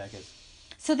about the jackets.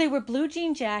 So they were blue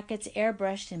jean jackets,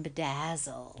 airbrushed and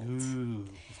bedazzled. Ooh.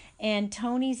 And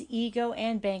Tony's ego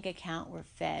and bank account were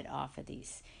fed off of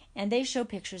these. And they show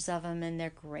pictures of them, and they're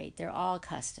great. They're all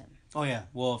custom. Oh, yeah.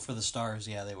 Well, for the stars,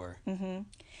 yeah, they were. Mm-hmm.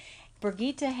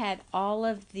 Birgitta had all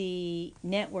of the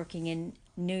networking in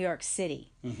New York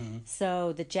City. Mm-hmm.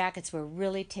 So the jackets were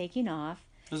really taking off.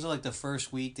 Was it like the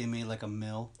first week they made like $1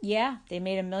 million? Yeah, they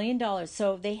made $1 million.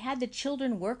 So they had the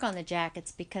children work on the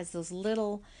jackets because those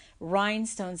little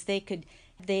rhinestones, they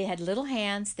had little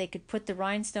hands. They could put the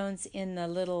rhinestones in the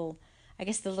little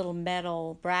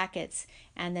metal brackets,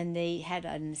 and then they had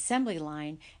an assembly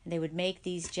line, and they would make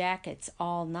these jackets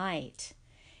all night.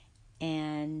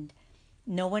 And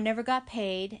no one ever got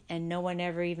paid, and no one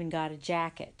ever even got a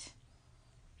jacket.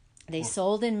 They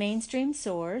sold in mainstream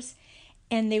stores,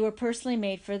 and they were personally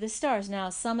made for the stars. Now,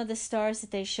 some of the stars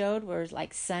that they showed were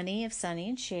like Sonny of Sonny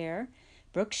and Cher,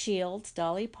 Brooke Shields,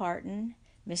 Dolly Parton,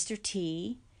 Mr.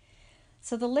 T.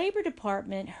 So the Labor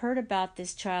Department heard about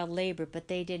this child labor, but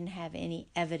they didn't have any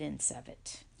evidence of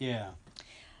it. Yeah.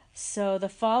 So the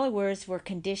followers were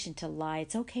conditioned to lie.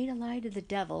 It's okay to lie to the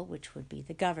devil, which would be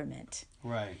the government.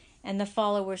 Right. And the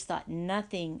followers thought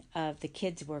nothing of the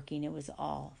kids working. It was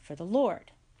all for the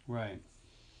Lord. Right.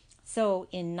 So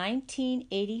in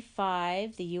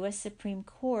 1985, the U.S. Supreme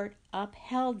Court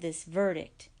upheld this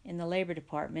verdict in the Labor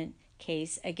Department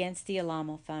case against the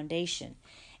Alamo Foundation.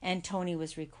 And Tony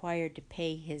was required to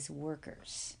pay his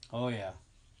workers. Oh, yeah.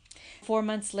 4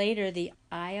 months later, the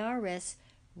IRS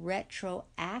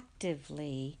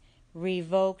retroactively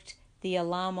revoked the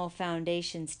Alamo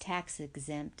Foundation's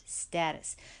tax-exempt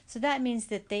status. So that means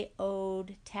that they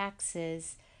owed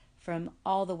taxes from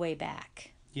all the way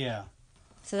back. Yeah.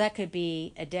 So that could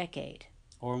be a decade.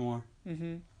 Or more.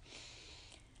 Mm-hmm.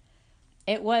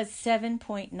 It was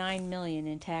 $7.9 million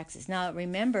in taxes. Now,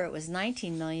 remember, it was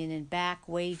 $19 million in back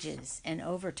wages and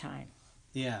overtime.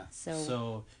 Yeah.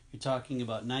 So you're talking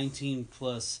about 19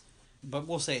 plus, but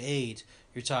we'll say 8.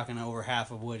 You're talking over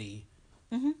half of what he,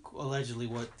 allegedly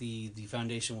what the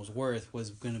foundation was worth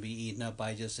was going to be eaten up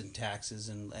by just in taxes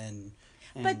and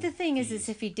But the thing is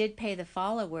if he did pay the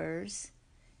followers,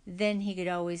 then he could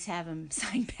always have him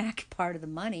sign back part of the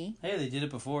money. Hey, they did it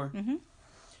before. Mm-hmm.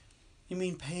 You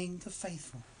mean paying the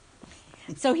faithful?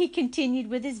 So he continued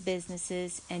with his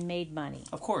businesses and made money.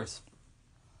 Of course.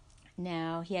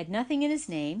 Now, he had nothing in his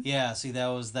name. Yeah, see, that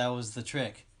was the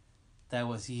trick.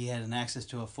 He had an access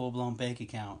to a full-blown bank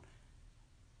account,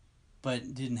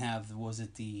 but didn't have, I don't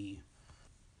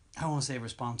want to say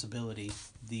responsibility,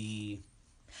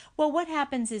 Well, what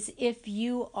happens is if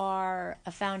you are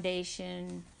a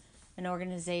foundation, an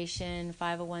organization,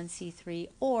 501c3,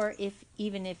 or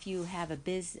even if you have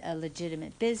a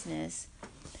legitimate business,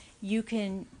 you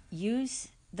can use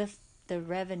the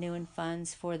revenue and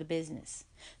funds for the business.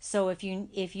 So if you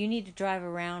need to drive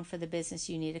around for the business,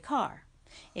 you need a car.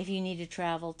 If you need to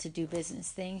travel to do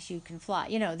business things, you can fly.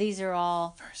 These are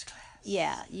all first class.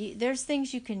 Yeah, there's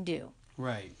things you can do.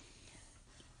 Right.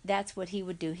 That's what he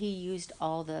would do. He used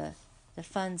all the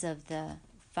funds of the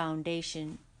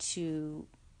foundation to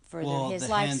further his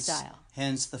lifestyle.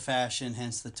 Hence the fashion,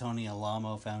 hence the Tony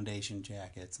Alamo Foundation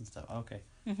jackets and stuff. Okay.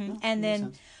 Mm-hmm. Well, and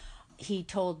then he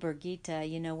told Birgitta,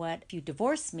 you know what, if you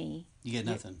divorce me... You get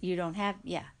nothing. You don't have...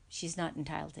 Yeah, she's not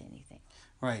entitled to anything.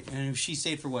 Right. And she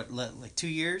stayed for what, like 2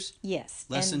 years? Yes.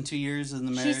 Less than 2 years in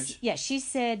the marriage? She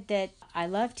said that I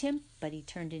loved him, but he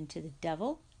turned into the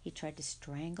devil. He tried to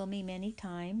strangle me many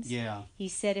times. Yeah. He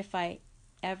said if I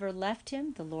ever left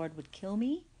him, the Lord would kill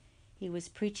me. He was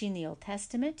preaching the Old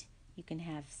Testament. You can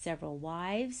have several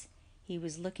wives. He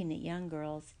was looking at young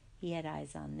girls. He had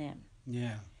eyes on them.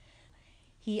 Yeah.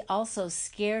 He also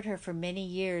scared her for many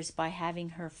years by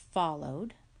having her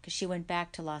followed, because she went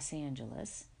back to Los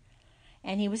Angeles.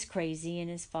 And he was crazy,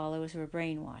 and his followers were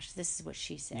brainwashed. This is what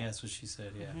she said. Yeah, that's what she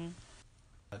said, yeah.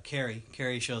 Mm-hmm.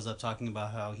 Carrie shows up talking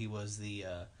about how he was the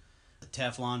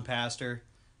Teflon pastor,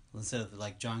 instead of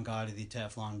like John Gotti, the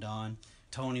Teflon Don.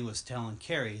 Tony was telling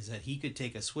Carrie is that he could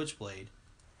take a switchblade,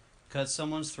 cut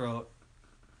someone's throat,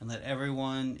 and let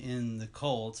everyone in the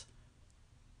cult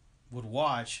would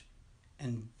watch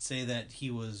and say that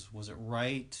he was it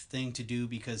right thing to do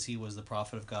because he was the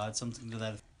prophet of God, something to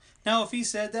that effect. Now, if he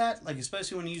said that, like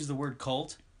especially when he used the word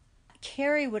cult,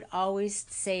 Carrie would always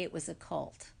say it was a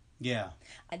cult. Yeah.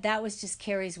 That was just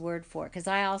Carrie's word for it, because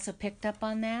I also picked up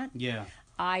on that. Yeah.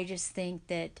 I just think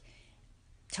that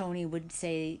Tony would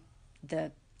say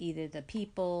either the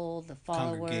people, the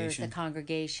followers, the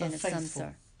congregation of some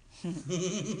sort.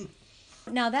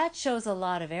 Now that shows a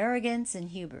lot of arrogance and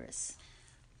hubris.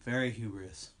 Very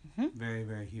hubris. Mm-hmm. Very,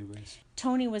 very hubris.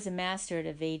 Tony was a master at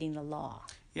evading the law.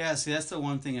 Yeah, see, that's the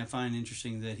one thing I find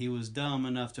interesting, that he was dumb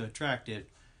enough to attract it,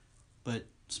 but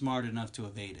smart enough to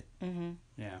evade it. Mm-hmm.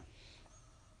 Yeah.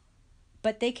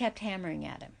 But they kept hammering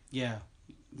at him. Yeah.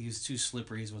 He was too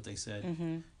slippery is what they said.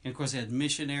 Mm-hmm. And, of course, they had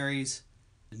missionaries,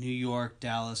 New York,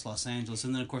 Dallas, Los Angeles,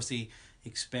 and then, of course, they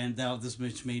expanded out. This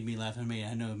which made me laugh, and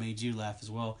I know it made you laugh as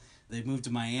well. They moved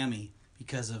to Miami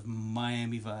because of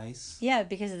Miami Vice. Yeah,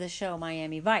 because of the show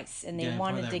Miami Vice, and they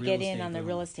wanted to get in on the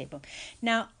real estate boom.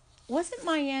 Now, wasn't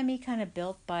Miami kind of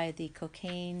built by the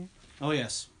cocaine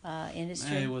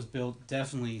industry? It was built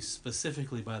definitely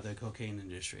specifically by the cocaine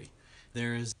industry.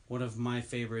 There is one of my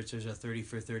favorites, there's a 30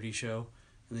 for 30 show,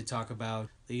 and they talk about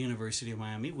the University of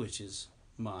Miami, which is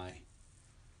my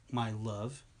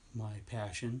love, my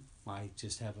passion. I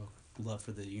just have a love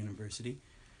for the university.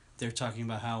 They're talking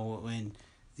about how when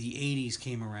the 80s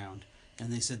came around,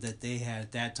 and they said that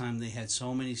at that time they had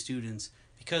so many students,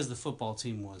 because the football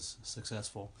team was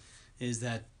successful, is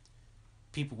that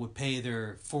people would pay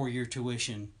their 4-year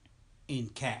tuition in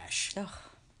cash. Ugh.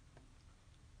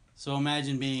 So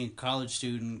imagine being a college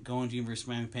student, going to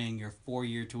University of Miami, paying your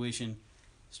 4-year tuition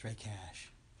straight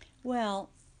cash. Well,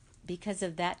 because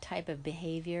of that type of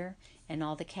behavior and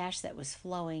all the cash that was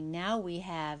flowing, now we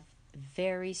have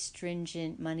very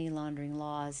stringent money laundering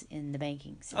laws in the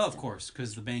banking system. Oh, of course,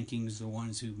 because the banking's the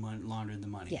ones who laundered the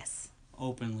money. Yes.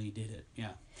 Openly did it,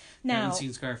 yeah. Now, you haven't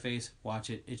seen Scarface? Watch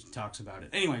it. It talks about it.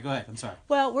 Anyway, go ahead. I'm sorry.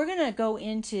 Well, we're going to go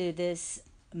into this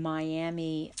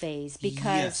Miami phase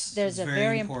because there's a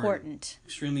very important...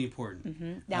 Extremely important.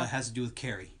 Mm-hmm. Now, it has to do with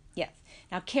Carrie. Yes.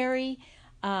 Now, Carrie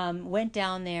went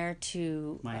down there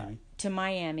to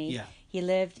Miami. Yeah. He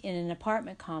lived in an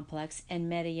apartment complex and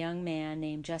met a young man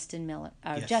named Justin Miller.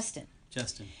 Justin.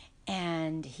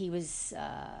 And he was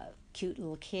a cute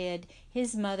little kid.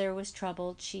 His mother was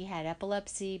troubled. She had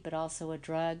epilepsy, but also a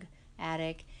drug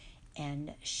addict,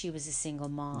 and she was a single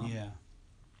mom. Yeah.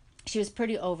 She was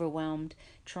pretty overwhelmed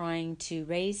trying to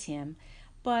raise him,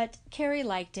 but Carrie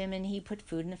liked him, and he put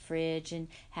food in the fridge and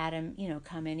had him,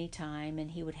 come anytime,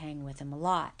 and he would hang with him a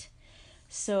lot.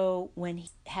 So when he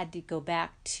had to go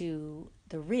back to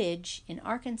the Ridge in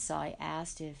Arkansas, I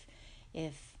asked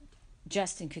if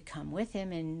Justin could come with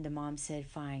him, and the mom said,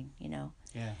 fine,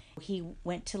 Yeah. He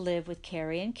went to live with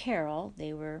Carrie and Carol.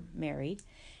 They were married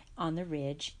on the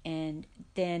ridge. And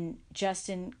then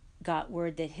Justin got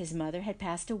word that his mother had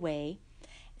passed away.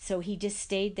 So he just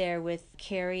stayed there with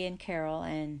Carrie and Carol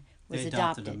and was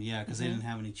adopted. Them, yeah, because they didn't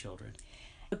have any children.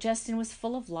 Justin was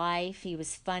full of life. He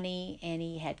was funny, and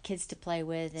he had kids to play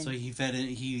with. And so he fed it.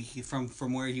 He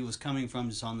from where he was coming from,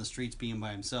 just on the streets, being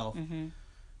by himself.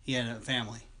 He had a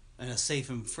family and a safe,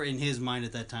 in his mind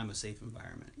at that time, a safe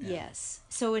environment. Yeah. Yes.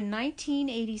 So in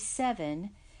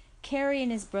 1987, Carrie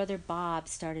and his brother Bob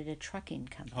started a trucking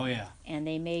company. Oh yeah. And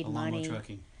they made money.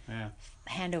 Trucking. Yeah.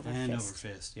 Hand over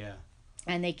fist. Yeah.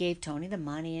 And they gave Tony the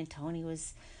money, and Tony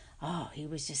was. Oh, he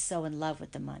was just so in love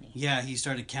with the money. Yeah, he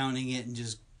started counting it and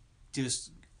just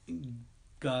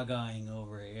gagaing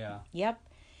over it, yeah. Yep.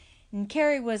 And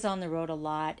Carrie was on the road a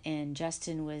lot, and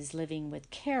Justin was living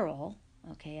with Carol,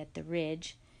 at the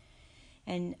Ridge.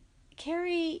 And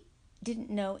Carrie didn't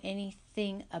know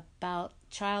anything about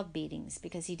child beatings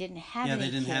because he didn't have any kids. Yeah,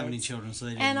 they didn't have any children, so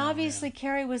they didn't And know, obviously,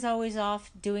 Carrie was always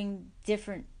off doing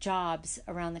different jobs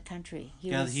around the country.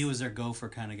 He was their gopher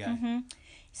kind of guy. Mm-hmm.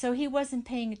 So he wasn't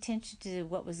paying attention to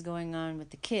what was going on with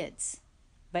the kids.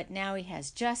 But now he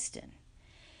has Justin.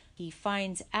 He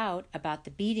finds out about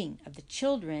the beating of the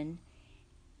children,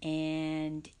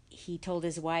 and he told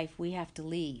his wife, we have to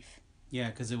leave. Yeah,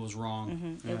 because it was wrong.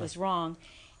 Mm-hmm. Yeah. It was wrong.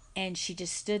 And she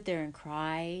just stood there and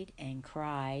cried and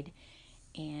cried.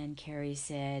 And Carrie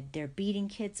said, they're beating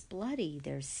kids bloody.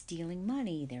 They're stealing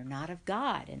money. They're not of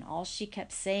God. And all she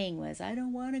kept saying was, I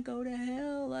don't want to go to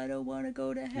hell. I don't want to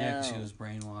go to hell. Yeah, because she was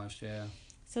brainwashed, yeah.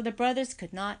 So the brothers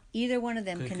could not, either one of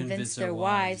them, convince their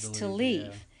wives to leave.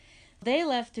 Yeah. They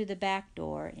left through the back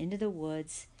door into the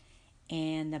woods,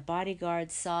 and the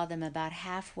bodyguard saw them about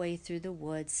halfway through the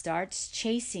woods, starts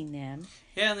chasing them.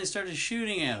 Yeah, and they started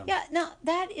shooting at them. Yeah, now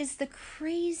that is the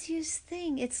craziest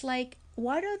thing. It's like,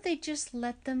 why don't they just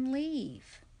let them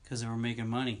leave? Because they were making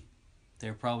money. They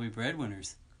were probably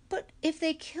breadwinners. But if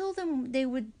they kill them, they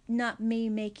would not be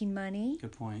making money.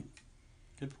 Good point.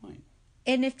 Good point.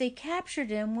 And if they captured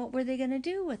him, what were they going to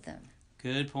do with him?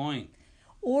 Good point.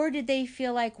 Or did they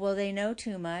feel like, well, they know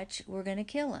too much, we're going to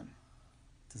kill him?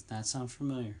 Does that sound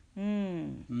familiar?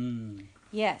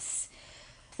 Yes.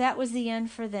 That was the end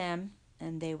for them,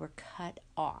 and they were cut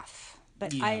off.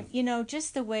 But yeah.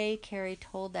 Just the way Carrie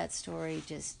told that story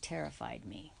just terrified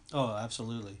me. Oh,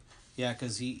 absolutely. Yeah,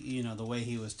 because he, the way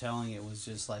he was telling it was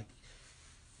just like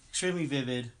extremely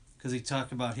vivid, because he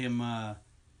talked about him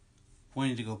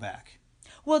wanting to go back.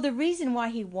 Well, the reason why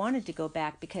he wanted to go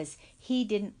back, because he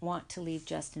didn't want to leave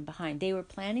Justin behind. They were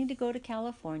planning to go to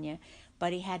California,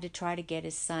 but he had to try to get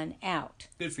his son out.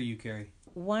 Good for you, Carrie.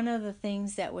 One of the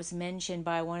things that was mentioned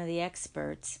by one of the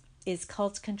experts is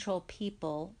cults control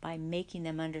people by making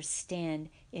them understand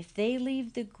if they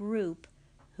leave the group,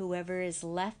 whoever is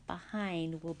left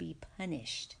behind will be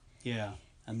punished. Yeah,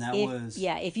 and that was...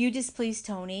 Yeah, if you displease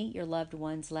Tony, your loved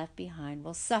ones left behind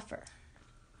will suffer.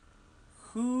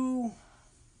 Who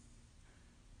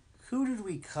did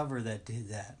we cover that did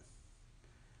that?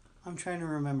 I'm trying to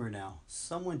remember now.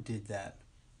 Someone did that.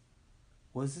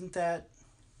 Wasn't that...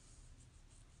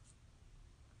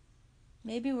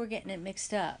 Maybe we're getting it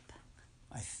mixed up.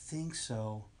 I think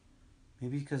so.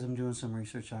 Maybe because I'm doing some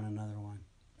research on another one.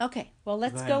 Okay, well,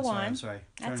 let's go on. I'm sorry.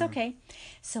 That's okay.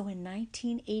 So in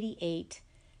 1988,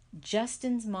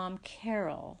 Justin's mom,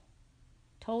 Carol,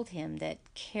 told him that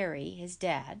Carrie, his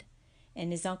dad,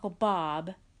 and his uncle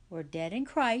Bob were dead in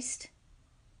Christ,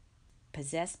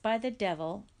 possessed by the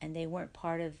devil, and they weren't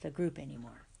part of the group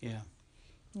anymore. Yeah.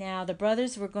 Now, the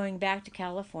brothers were going back to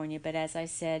California, but as I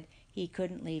said, he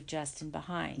couldn't leave Justin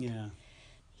behind. Yeah.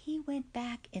 He went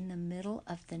back in the middle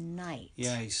of the night.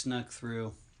 Yeah, he snuck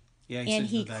through. Yeah, and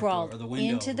he crawled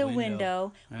into the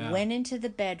window, yeah. Went into the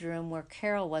bedroom where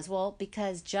Carol was. Well,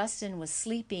 because Justin was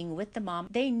sleeping with the mom,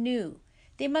 they knew.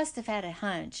 They must have had a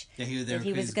hunch that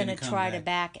he was going to try to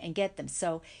back and get them.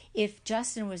 So if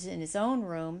Justin was in his own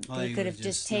room, they could have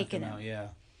just taken him. Out, yeah.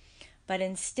 But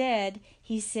instead,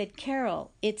 he said,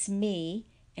 Carol, it's me.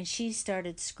 And she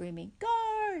started screaming,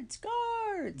 guards,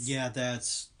 guards. Yeah,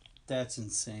 that's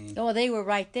insane. Oh, they were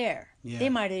right there. Yeah. They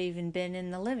might have even been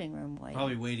in the living room waiting.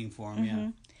 Probably waiting for him, yeah.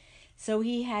 So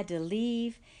he had to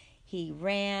leave. He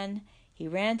ran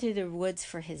through the woods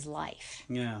for his life.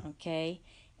 Yeah. Okay?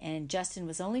 And Justin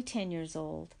was only 10 years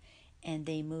old, and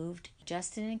they moved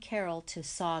Justin and Carol to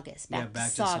Saugus, back to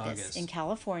Saugus in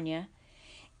California.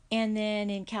 And then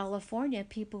in California,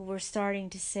 people were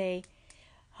starting to say,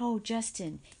 oh,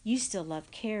 Justin, you still love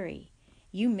Carrie.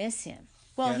 You miss him.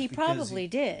 Well, he probably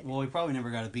did. Well, he probably never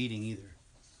got a beating either.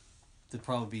 that'd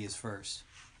probably be his first.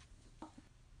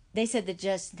 They said that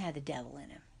Justin had the devil in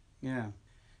him. Yeah,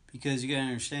 because you gotta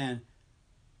understand,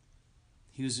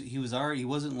 he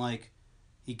wasn't like,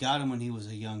 he got him when he was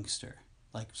a youngster,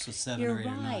 like so 7 or 8 or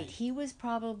 9. You're right. He was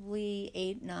probably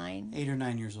 8, 9. 8 or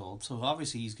 9 years old. So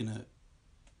obviously he's gonna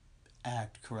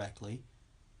act correctly.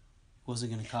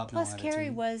 Wasn't gonna cop no attitude.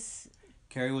 Plus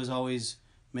Carrie was always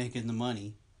making the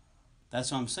money.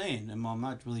 That's what I'm saying. And I'm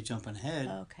not really jumping ahead.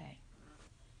 Okay.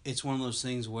 It's one of those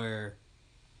things where,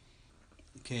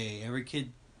 okay, every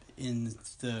kid in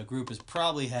the group has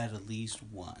probably had at least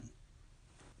one.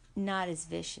 Not as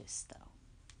vicious, though.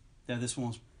 Yeah, this one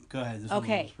was... Go ahead. This one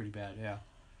was pretty bad, yeah.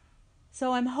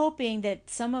 So I'm hoping that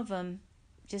some of them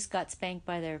just got spanked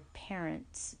by their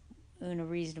parents in a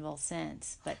reasonable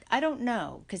sense. But I don't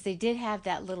know, because they did have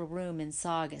that little room in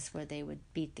Saugus where they would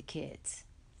beat the kids.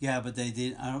 Yeah, but they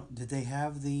did... Did they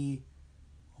have the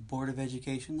Board of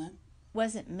Education then?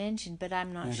 Wasn't mentioned, but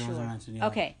I'm not sure. Wasn't mentioned, yeah.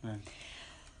 Okay. Right.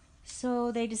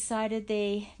 So they decided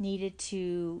they needed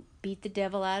to beat the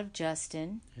devil out of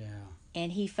Justin. Yeah.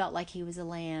 And he felt like he was a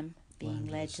lamb being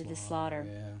led to the slaughter.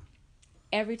 Yeah.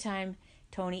 Every time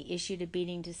Tony issued a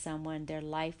beating to someone, their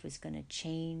life was going to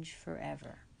change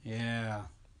forever. Yeah.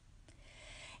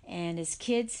 And as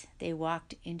kids, they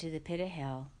walked into the pit of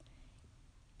hell.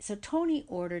 So Tony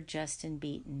ordered Justin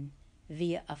beaten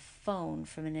via a phone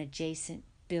from an adjacent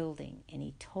building, and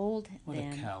he told them... What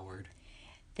a coward.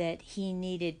 ...that he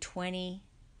needed 20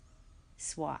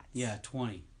 swats. Yeah,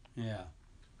 20. Yeah.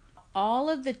 All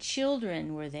of the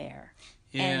children were there.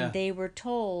 Yeah. And they were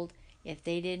told if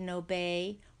they didn't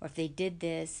obey or if they did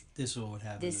this... This is what would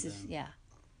happen to them. Yeah.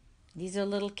 These are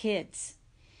little kids.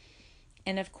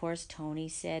 And of course, Tony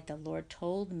said, the Lord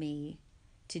told me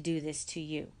to do this to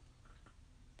you.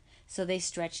 So they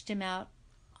stretched him out,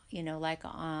 like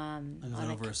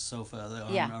over a sofa.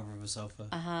 The arm over a sofa.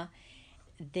 Uh-huh.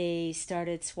 They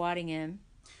started swatting him.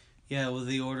 Yeah, well,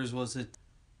 the orders was it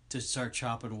to start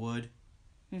chopping wood.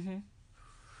 Mm-hmm.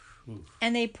 Oof.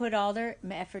 And they put all their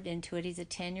effort into it. He's a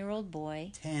 10-year-old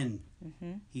boy. 10.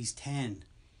 Mm-hmm. He's 10.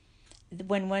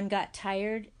 When one got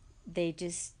tired, they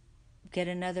just get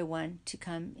another one to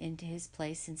come into his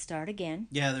place and start again.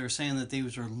 Yeah, they were saying that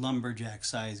these were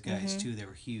lumberjack-sized guys, too. They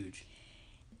were huge.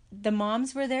 The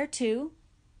moms were there, too.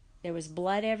 There was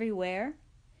blood everywhere.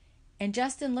 And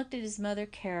Justin looked at his mother,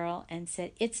 Carol, and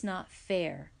said, "It's not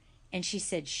fair." And she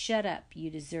said, "Shut up, you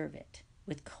deserve it,"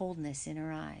 with coldness in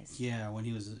her eyes. Yeah, when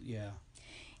he was, yeah.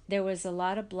 There was a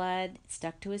lot of blood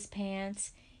stuck to his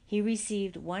pants. He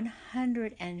received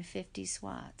 150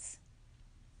 swats.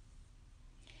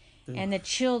 Ugh. And the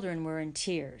children were in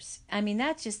tears. I mean,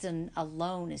 that just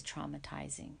alone is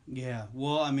traumatizing. Yeah,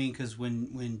 well, I mean, because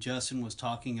when Justin was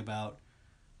talking about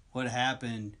what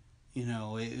happened,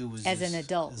 it was... As an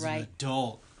adult, right? As an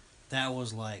adult, that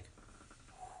was like,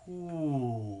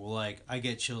 ooh, like, I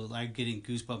get chills. I'm getting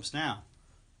goosebumps now,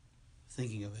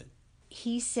 thinking of it.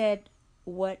 He said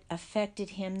what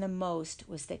affected him the most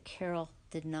was that Carol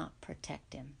did not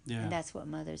protect him. Yeah. And that's what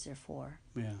mothers are for.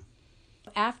 Yeah.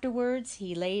 Afterwards,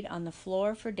 he laid on the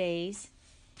floor for days,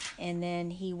 and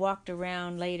then he walked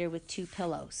around later with 2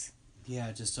 pillows.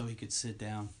 Yeah, just so he could sit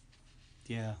down.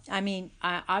 Yeah. I mean,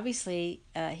 obviously,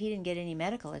 he didn't get any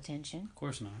medical attention. Of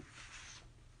course not.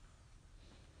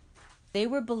 They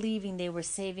were believing they were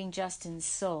saving Justin's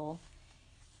soul,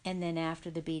 and then after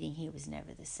the beating, he was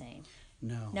never the same.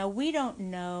 No. Now, we don't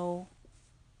know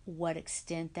what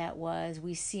extent that was.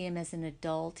 We see him as an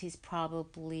adult. He's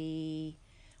probably,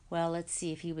 well, let's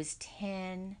see, if he was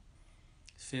 10...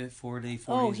 40s.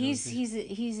 Oh,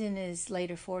 he's in his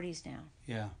later 40s now.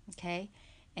 Yeah. Okay?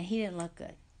 And he didn't look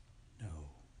good. No.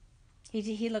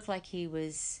 He looked like he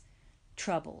was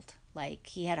troubled. Like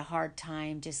he had a hard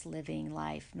time just living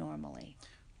life normally.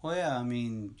 Well, yeah, I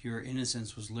mean, your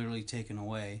innocence was literally taken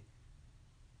away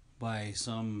by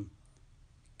some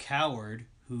coward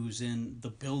who's in the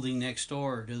building next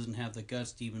door, doesn't have the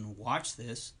guts to even watch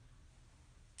this.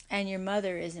 And your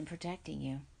mother isn't protecting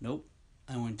you. Nope.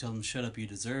 I wouldn't tell them, "Shut up, you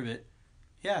deserve it."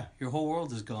 Yeah, your whole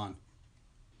world is gone.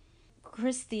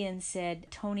 Christian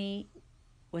said Tony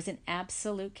was an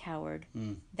absolute coward.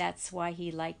 That's why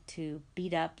he liked to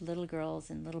beat up little girls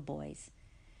and little boys.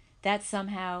 That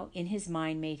somehow, in his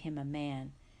mind, made him a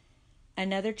man.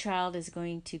 Another child is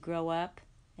going to grow up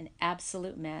an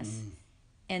absolute mess.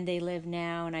 And they live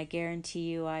now, and I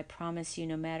guarantee you, I promise you,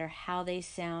 no matter how they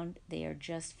sound, they are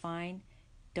just fine.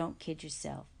 Don't kid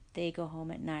yourself. They go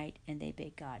home at night, and they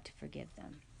beg God to forgive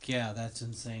them. Yeah, that's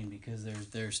insane, because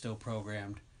they're still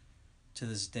programmed to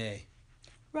this day.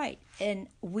 Right, and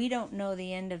we don't know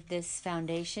the end of this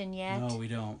foundation yet. No, we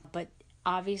don't. But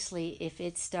obviously, if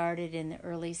it started in the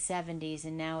early 70s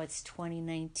and now it's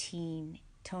 2019,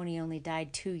 Tony only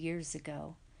died 2 years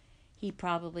ago. He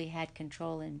probably had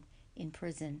control in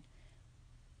prison.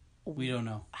 We don't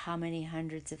know. How many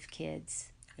hundreds of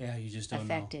kids you just don't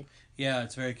affected. know. Yeah,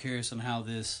 it's very curious on how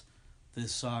this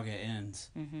saga ends.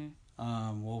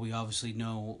 Mm-hmm. Well, we obviously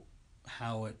know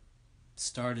how it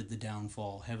started the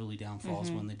downfall, heavily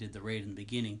downfalls when they did the raid in the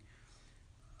beginning.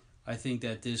 I think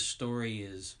that this story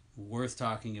is worth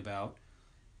talking about.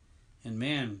 And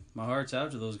man, my heart's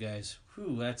out to those guys.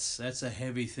 Whew, that's a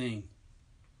heavy thing.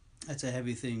 That's a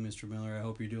heavy thing, Mr. Miller. I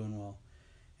hope you're doing well.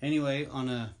 Anyway, on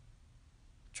a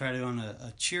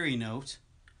cheery note,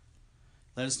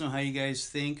 let us know how you guys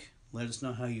think. Let us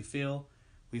know how you feel.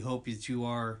 We hope that you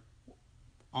are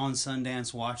on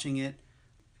Sundance watching it.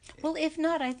 Well, if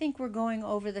not, I think we're going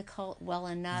over the cult well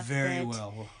enough. Very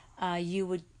well. You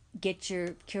would get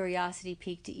your curiosity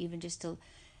piqued to even just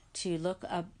to look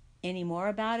up any more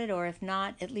about it, or if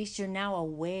not, at least you're now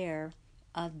aware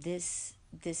of this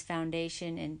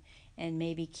foundation, and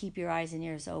maybe keep your eyes and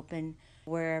ears open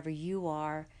wherever you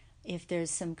are if there's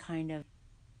some kind of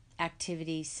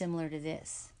activity similar to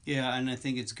this. Yeah, and I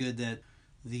think it's good that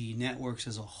the networks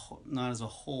as a whole, not as a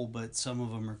whole, but some of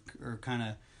them are kind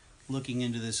of looking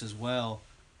into this as well,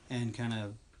 and kind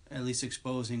of at least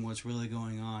exposing what's really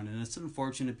going on. And it's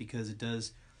unfortunate because it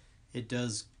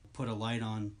does put a light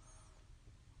on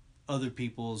other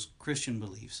people's Christian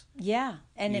beliefs. Yeah,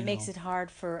 and it makes it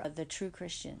hard for the true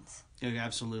Christians. Yeah,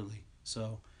 absolutely.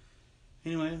 So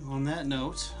anyway, on that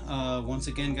note, once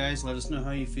again, guys, let us know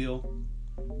how you feel.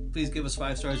 Please give us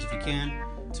 5 stars if you can.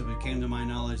 So it came to my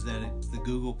knowledge that the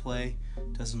Google Play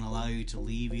doesn't allow you to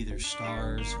leave either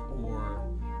stars or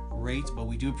rates, but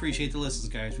we do appreciate the listens,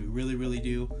 guys. We really, really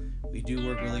do. We do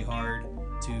work really hard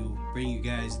to bring you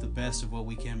guys the best of what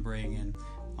we can bring. And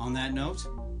on that note,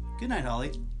 good night,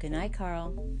 Holly. Good night,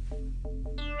 Carl.